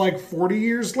is it's like 40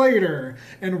 years later,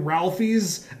 and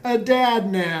Ralphie's a dad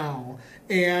now,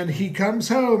 and he comes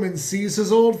home and sees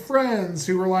his old friends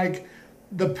who are like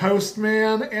the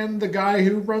postman and the guy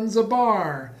who runs a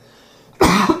bar.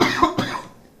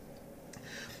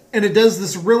 And it does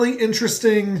this really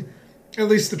interesting, at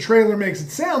least the trailer makes it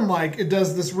sound like, it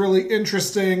does this really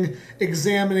interesting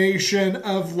examination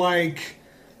of, like,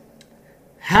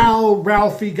 how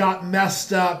Ralphie got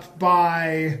messed up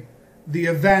by the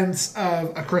events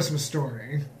of A Christmas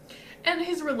Story. And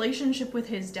his relationship with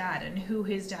his dad and who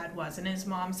his dad was, and his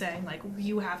mom saying, like,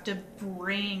 you have to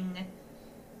bring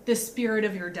the spirit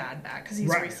of your dad back because he's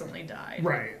recently died.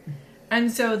 Right. And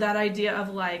so that idea of,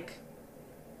 like,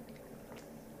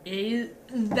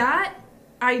 that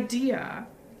idea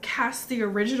casts the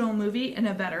original movie in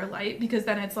a better light, because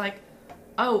then it's like,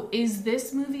 oh, is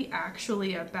this movie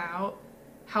actually about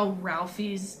how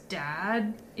Ralphie's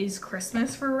dad is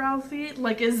Christmas for Ralphie?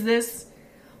 Like, is this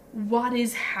what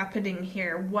is happening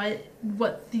here?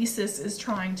 What thesis is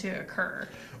trying to occur?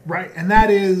 Right, and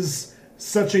that is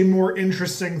such a more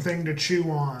interesting thing to chew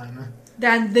on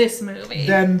than this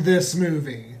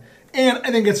movie. And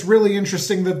I think it's really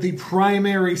interesting that the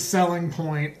primary selling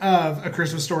point of A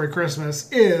Christmas Story Christmas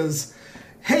is,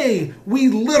 hey, we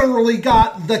literally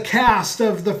got the cast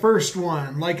of the first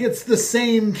one. Like, it's the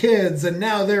same kids, and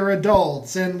now they're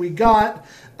adults. And we got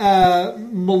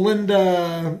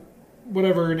Melinda,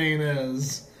 whatever her name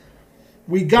is.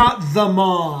 We got the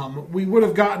mom. We would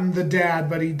have gotten the dad,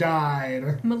 but he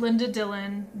died. Melinda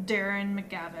Dillon, Darren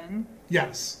McGavin.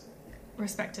 Yes.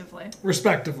 Respectively.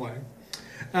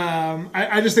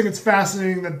 I just think it's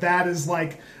fascinating that is,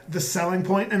 like, the selling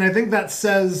point. And I think that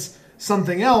says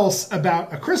something else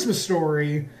about A Christmas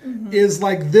Story is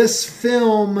like this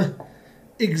film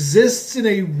exists in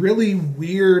a really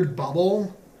weird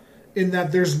bubble in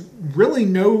that there's really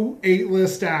no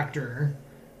A-list actor.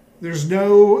 There's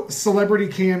no celebrity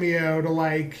cameo to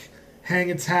like hang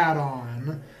its hat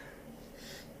on.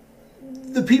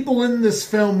 The people in this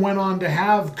film went on to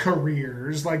have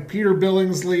careers. Like Peter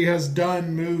Billingsley has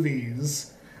done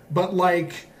movies, but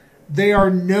like they are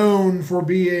known for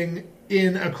being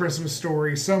in A Christmas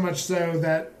Story, so much so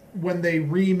that when they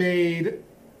remade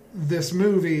this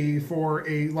movie for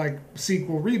a like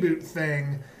sequel reboot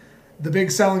thing, the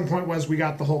big selling point was we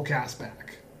got the whole cast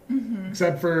back.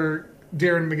 Except for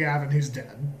Darren McGavin, who's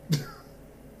dead.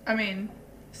 I mean,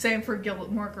 same for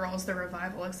Gilmore Girls, the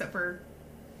revival, except for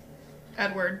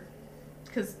Edward,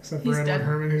 because Except he's for Edward dead.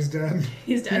 Herman, who's dead.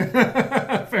 He's dead.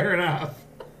 Fair enough.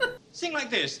 Sing like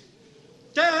this.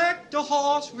 Deck the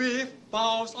halls with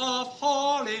boughs of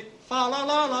holly. Fa la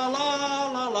la la la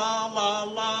la la la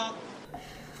la.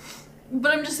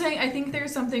 But I'm just saying, I think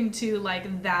there's something to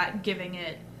like that giving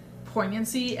it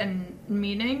poignancy and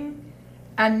meaning.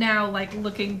 And now, like,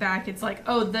 looking back, it's like,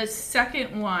 oh, the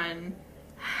second one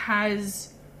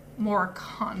has more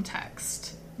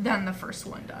context than the first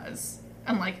one does.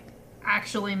 And, like,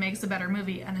 actually makes a better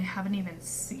movie, and I haven't even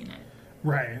seen it.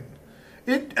 Right.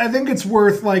 I think it's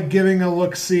worth, like, giving a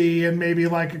look-see and maybe,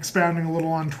 like, expounding a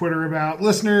little on Twitter about.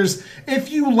 Listeners,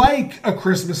 if you like A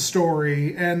Christmas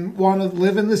Story and want to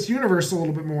live in this universe a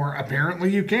little bit more, apparently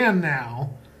you can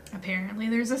now. Apparently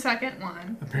there's a second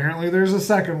one. Apparently there's a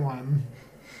second one.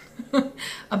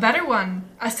 A better one.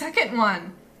 A second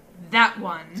one. That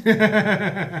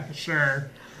one. Sure.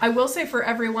 I will say for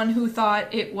everyone who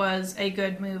thought it was a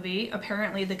good movie,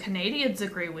 apparently the Canadians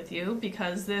agree with you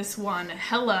because this won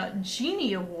hella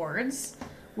Genie Awards,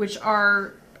 which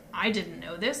are, I didn't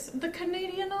know this, the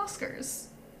Canadian Oscars.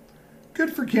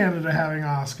 Good for Canada having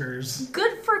Oscars.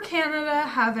 Good for Canada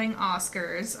having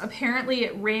Oscars. Apparently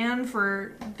it ran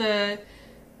for the...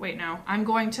 Wait, no. I'm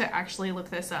going to actually look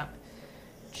this up.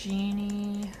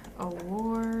 Genie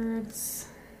Awards...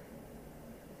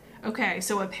 Okay,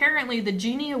 so apparently the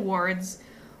Genie Awards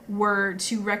were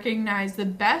to recognize the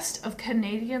best of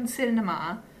Canadian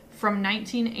cinema from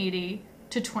 1980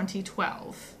 to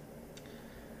 2012.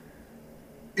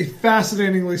 A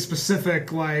fascinatingly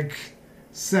specific, like,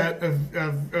 set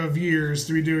of years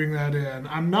to be doing that in.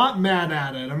 I'm not mad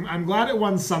at it. I'm glad it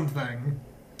won something.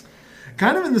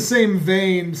 Kind of in the same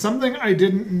vein, something I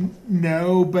didn't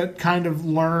know but kind of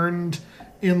learned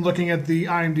in looking at the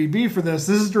IMDb for this.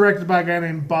 This is directed by a guy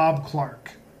named Bob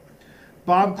Clark.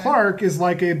 Bob Clark is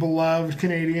like a beloved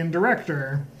Canadian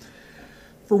director.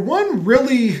 For one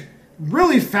really,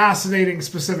 really fascinating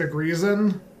specific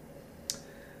reason,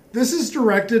 this is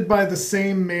directed by the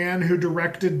same man who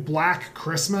directed Black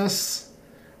Christmas,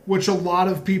 which a lot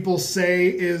of people say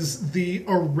is the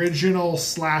original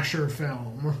slasher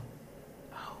film.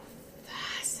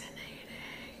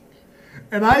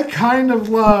 And I kind of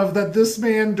love that this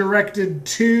man directed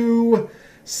two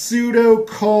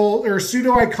pseudo-cult, or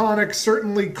pseudo-iconic,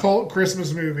 certainly cult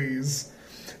Christmas movies.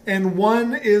 And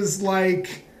one is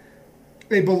like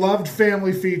a beloved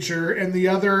family feature, and the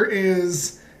other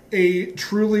is a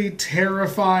truly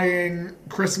terrifying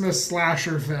Christmas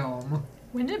slasher film.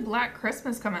 When did Black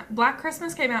Christmas come out? Black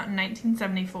Christmas came out in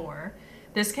 1974.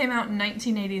 This came out in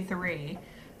 1983.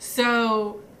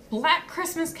 So... Black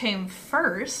Christmas came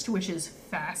first, which is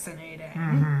fascinating.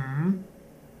 Mm-hmm.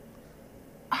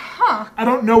 Huh. I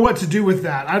don't know what to do with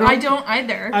that. I don't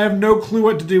either. I have no clue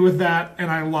what to do with that, and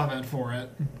I love it for it.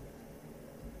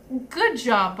 Good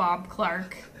job, Bob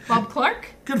Clark. Bob Clark?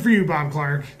 Good for you, Bob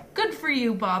Clark. Good for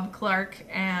you, Bob Clark.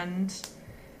 And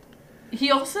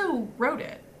he also wrote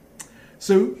it.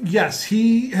 So, yes,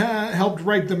 he helped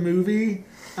write the movie.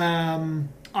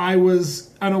 I was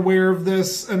unaware of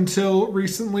this until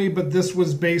recently, but this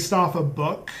was based off a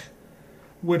book,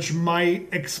 which might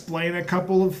explain a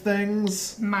couple of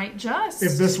things. Might just.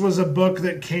 If this was a book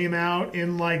that came out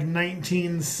in like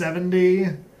 1970,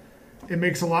 it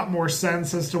makes a lot more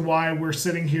sense as to why we're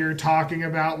sitting here talking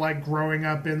about like growing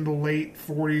up in the late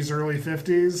 40s, early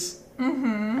 50s.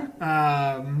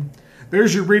 Mm-hmm.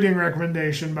 There's your reading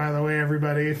recommendation, by the way,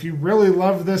 everybody. If you really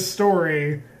love this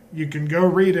story... You can go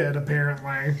read it,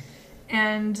 apparently.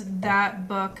 And that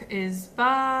book is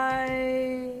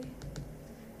by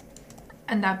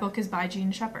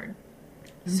Gene Shepard.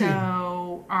 Indeed.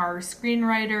 So our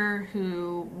screenwriter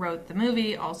who wrote the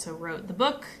movie also wrote the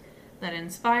book that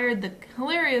inspired the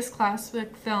hilarious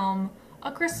classic film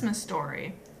A Christmas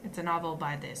Story. It's a novel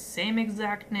by the same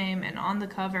exact name, and on the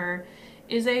cover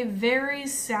is a very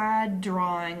sad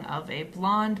drawing of a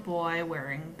blonde boy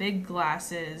wearing big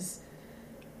glasses,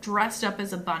 dressed up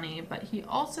as a bunny, but he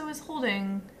also is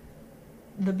holding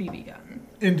the BB gun.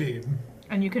 Indeed.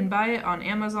 And you can buy it on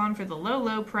Amazon for the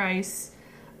low price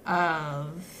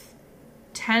of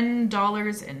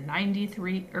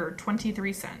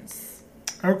 $10.23.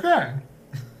 Okay.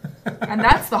 And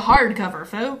that's the hardcover,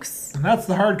 folks. And that's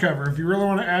the hardcover. If you really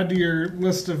want to add to your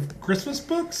list of Christmas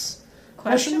books?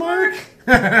 Question mark?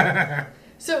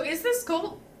 So is this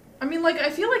gold? I mean, like, I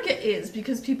feel like it is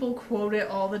because people quote it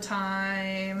all the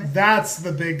time. That's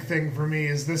the big thing for me,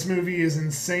 is this movie is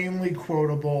insanely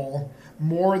quotable,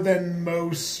 more than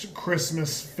most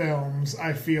Christmas films,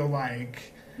 I feel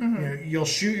like. Mm-hmm. You know, you'll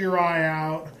shoot your eye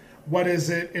out. What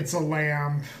is it? It's a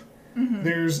lamp. Mm-hmm.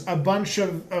 There's a bunch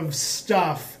of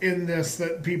stuff in this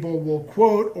that people will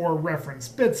quote or reference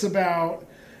bits about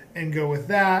and go with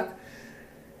that.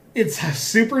 It's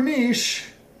super niche.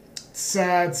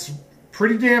 It's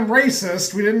pretty damn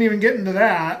racist. We didn't even get into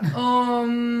that.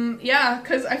 Yeah,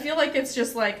 because I feel like it's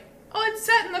just like, oh, it's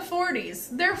set in the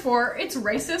 40s. Therefore, it's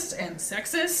racist and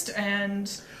sexist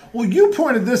and... Well, you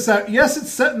pointed this out. Yes, it's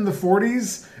set in the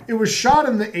 40s. It was shot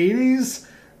in the 80s.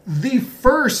 The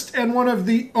first and one of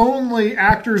the only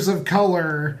actors of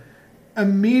color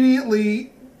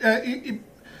immediately...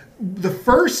 the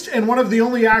first and one of the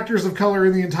only actors of color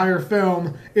in the entire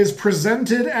film is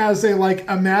presented as a, like,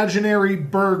 imaginary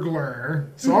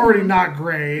burglar. So already not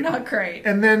great. Not great.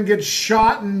 And then gets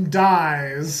shot and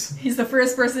dies. He's the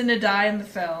first person to die in the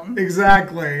film.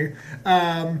 Exactly.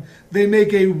 They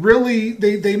make a really...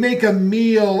 They make a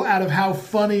meal out of how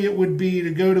funny it would be to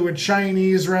go to a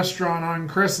Chinese restaurant on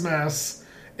Christmas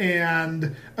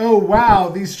and, oh wow,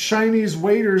 these Chinese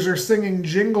waiters are singing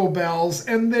Jingle Bells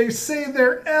and they say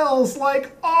their L's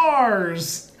like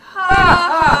R's. Ha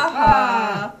ha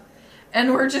ha.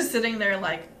 And we're just sitting there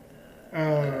like,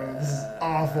 oh, this is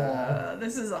awful.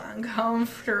 This is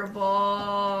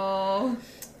uncomfortable.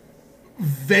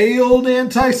 Veiled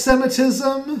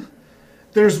anti-Semitism.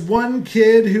 There's one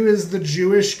kid who is the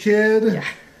Jewish kid. Yeah.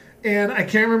 And I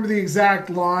can't remember the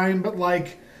exact line, but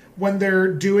like when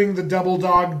they're doing the Double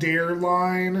Dog Dare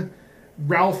line,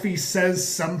 Ralphie says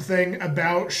something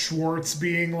about Schwartz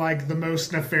being like the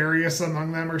most nefarious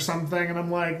among them or something. And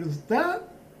I'm like, is that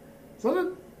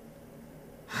it?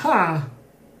 Huh.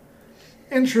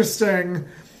 Interesting.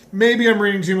 Maybe I'm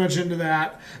reading too much into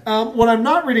that. What I'm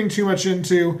not reading too much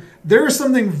into, there is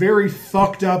something very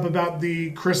fucked up about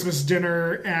the Christmas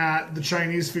dinner at the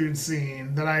Chinese food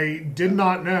scene that I did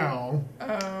not know.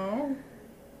 Oh.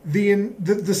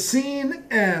 The scene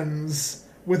ends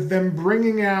with them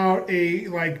bringing out a,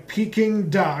 like, Peking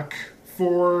duck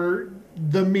for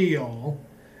the meal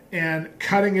and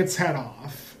cutting its head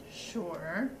off.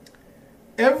 Sure.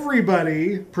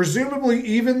 Everybody, presumably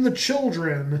even the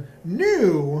children,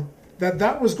 knew that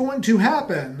that was going to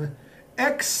happen,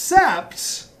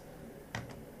 except... I'm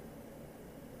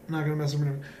not going to mess up my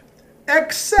name.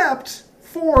 Except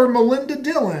for Melinda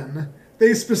Dillon.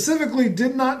 They specifically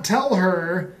did not tell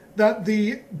her that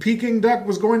the Peking duck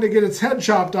was going to get its head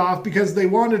chopped off because they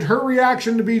wanted her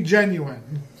reaction to be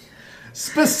genuine.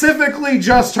 Specifically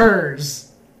just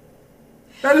hers.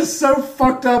 That is so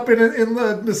fucked up in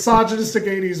the misogynistic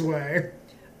 80s way.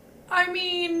 I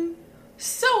mean,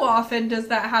 so often does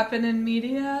that happen in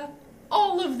media.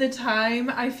 All of the time.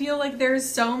 I feel like there's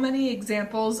so many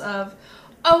examples of,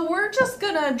 oh, we're just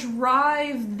gonna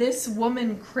drive this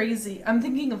woman crazy. I'm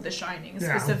thinking of The Shining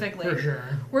specifically. Yeah, for sure.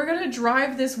 We're gonna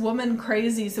drive this woman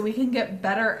crazy so we can get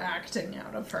better acting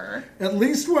out of her. At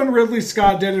least when Ridley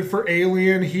Scott did it for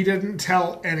Alien, he didn't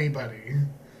tell anybody.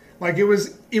 Like, it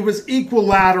was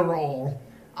equilateral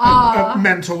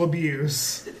mental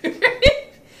abuse.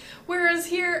 Whereas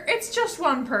here, it's just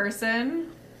one person.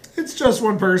 It's just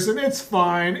one person. It's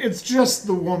fine. It's just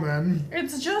the woman.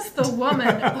 It's just the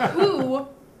woman who,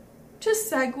 to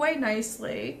segue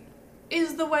nicely,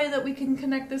 is the way that we can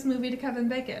connect this movie to Kevin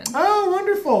Bacon. Oh,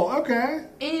 wonderful. Okay.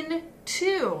 In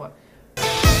 2.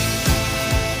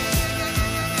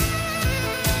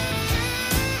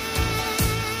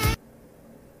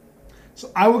 So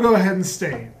I will go ahead and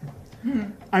state.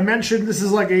 I mentioned this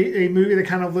is like a movie that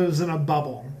kind of lives in a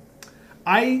bubble.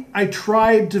 I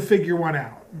tried to figure one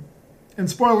out. And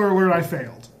spoiler alert, I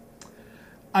failed.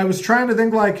 I was trying to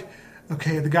think like,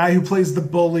 okay, the guy who plays the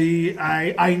bully,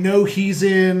 I know he's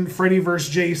in Freddy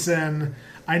vs. Jason.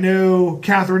 I know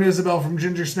Catherine Isabel from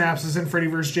Ginger Snaps is in Freddy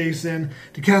vs. Jason.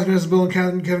 Did Catherine Isabel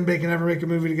and Kevin Bacon ever make a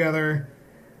movie together?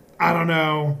 I don't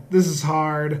know. This is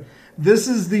hard. This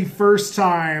is the first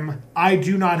time I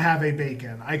do not have a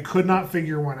Bacon. I could not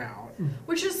figure one out.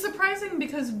 Which is surprising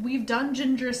because we've done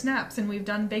ginger snaps and we've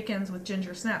done bacons with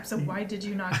ginger snaps. So why did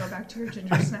you not go back to your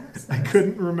ginger snaps? I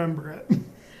couldn't remember it.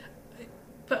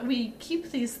 But we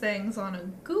keep these things on a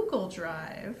Google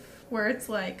Drive where it's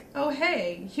like, oh,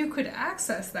 hey, you could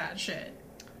access that shit.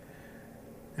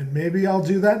 And maybe I'll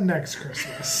do that next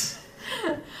Christmas.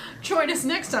 Join us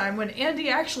next time when Andy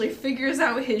actually figures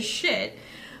out his shit.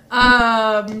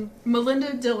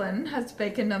 Melinda Dillon has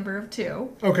bacon number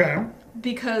 2. Okay.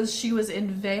 Because she was in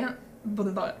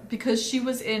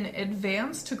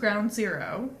Advance to Ground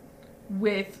Zero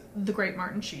with the great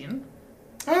Martin Sheen.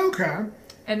 Okay.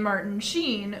 And Martin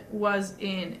Sheen was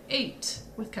in 8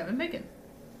 with Kevin Bacon.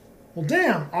 Well,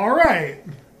 damn. All right.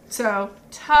 So,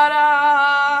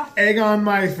 ta-da! Egg on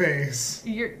my face.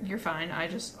 You're fine. I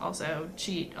just also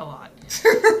cheat a lot.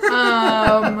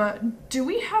 Do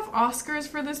we have Oscars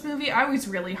for this movie? I was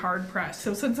really hard pressed.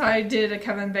 So since I did a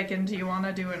Kevin Bacon, do you want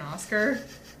to do an Oscar?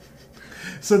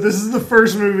 So this is the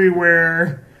first movie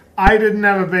where I didn't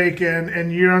have a bacon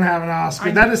and you don't have an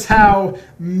Oscar. That is how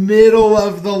middle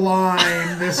of the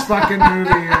line this fucking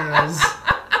movie is.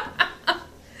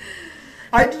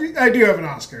 I do have an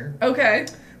Oscar. Okay.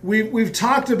 We've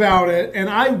talked about it, and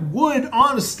I would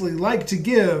honestly like to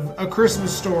give A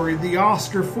Christmas Story the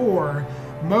Oscar for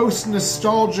most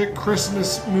nostalgic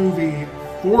Christmas movie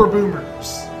for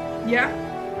boomers. Yeah.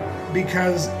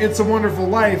 Because It's a Wonderful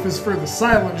Life is for the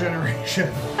silent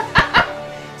generation.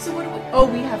 So what do we... Oh,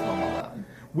 we have Home Alone.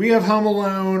 We have Home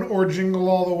Alone or Jingle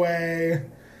All the Way,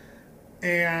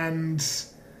 and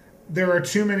there are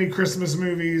too many Christmas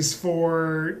movies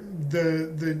for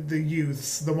the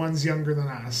youths, the ones younger than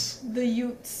us. The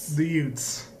youths. The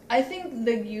youths. I think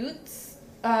the youths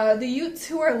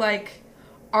who are like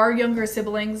our younger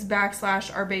siblings /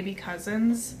 our baby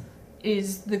cousins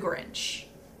is The Grinch.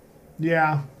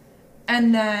 Yeah.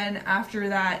 And then after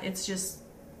that, it's just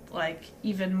like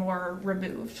even more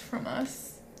removed from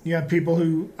us. You have people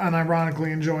who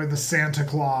unironically enjoy the Santa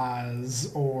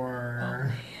Claus or... Oh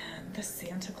man, the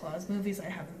Santa Claus movies I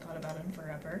haven't thought about in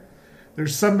forever.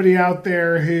 There's somebody out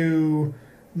there who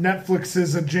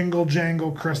Netflix's A Jingle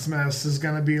Jangle Christmas is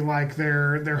going to be like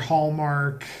their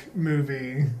Hallmark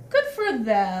movie. Good for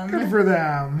them. Good for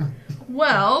them.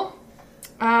 Well,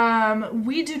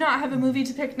 we do not have a movie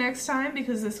to pick next time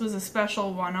because this was a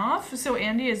special one-off. So,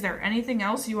 Andy, is there anything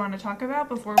else you want to talk about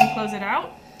before we close it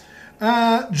out?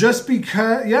 Just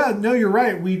because, yeah, no, you're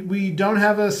right. We don't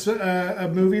have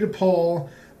a movie to pull.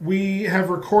 We have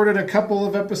recorded a couple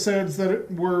of episodes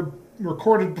that were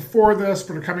recorded before this,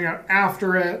 but are coming out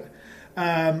after it.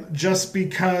 Just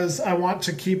because I want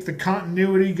to keep the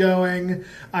continuity going.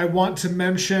 I want to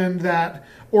mention that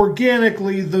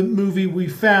organically the movie we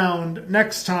found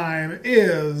next time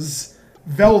is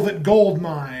Velvet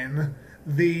Goldmine,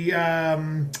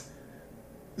 the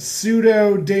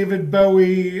pseudo David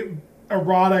Bowie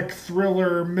erotic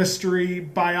thriller mystery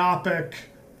biopic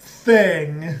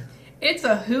thing. It's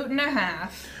a hoot and a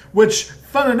half. Which,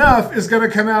 fun enough, is going to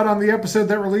come out on the episode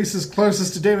that releases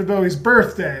closest to David Bowie's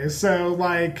birthday. So,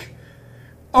 like,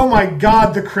 oh my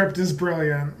god, the crypt is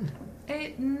brilliant.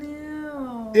 It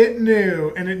knew. It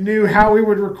knew, and it knew how we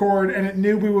would record, and it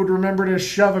knew we would remember to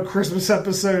shove a Christmas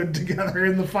episode together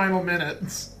in the final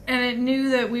minutes. And it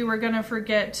knew that we were going to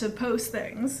forget to post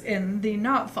things in the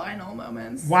not final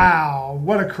moments. Wow,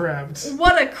 what a crypt.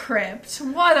 What a crypt.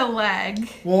 What a leg.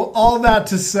 Well, all that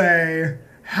to say,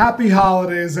 happy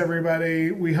holidays,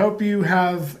 everybody. We hope you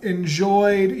have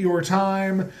enjoyed your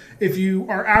time. If you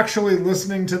are actually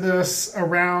listening to this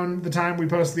around the time we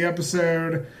post the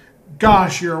episode,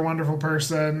 gosh, you're a wonderful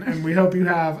person, and we hope you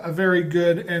have a very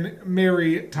good and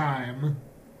merry time.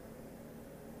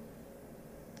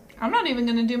 I'm not even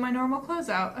going to do my normal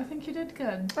closeout. I think you did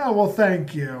good. Oh, well,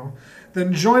 thank you.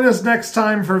 Then join us next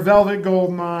time for Velvet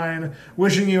Goldmine.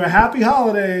 Wishing you a happy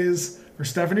holidays. For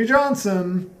Stephanie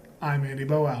Johnson, I'm Andy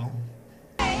Boel.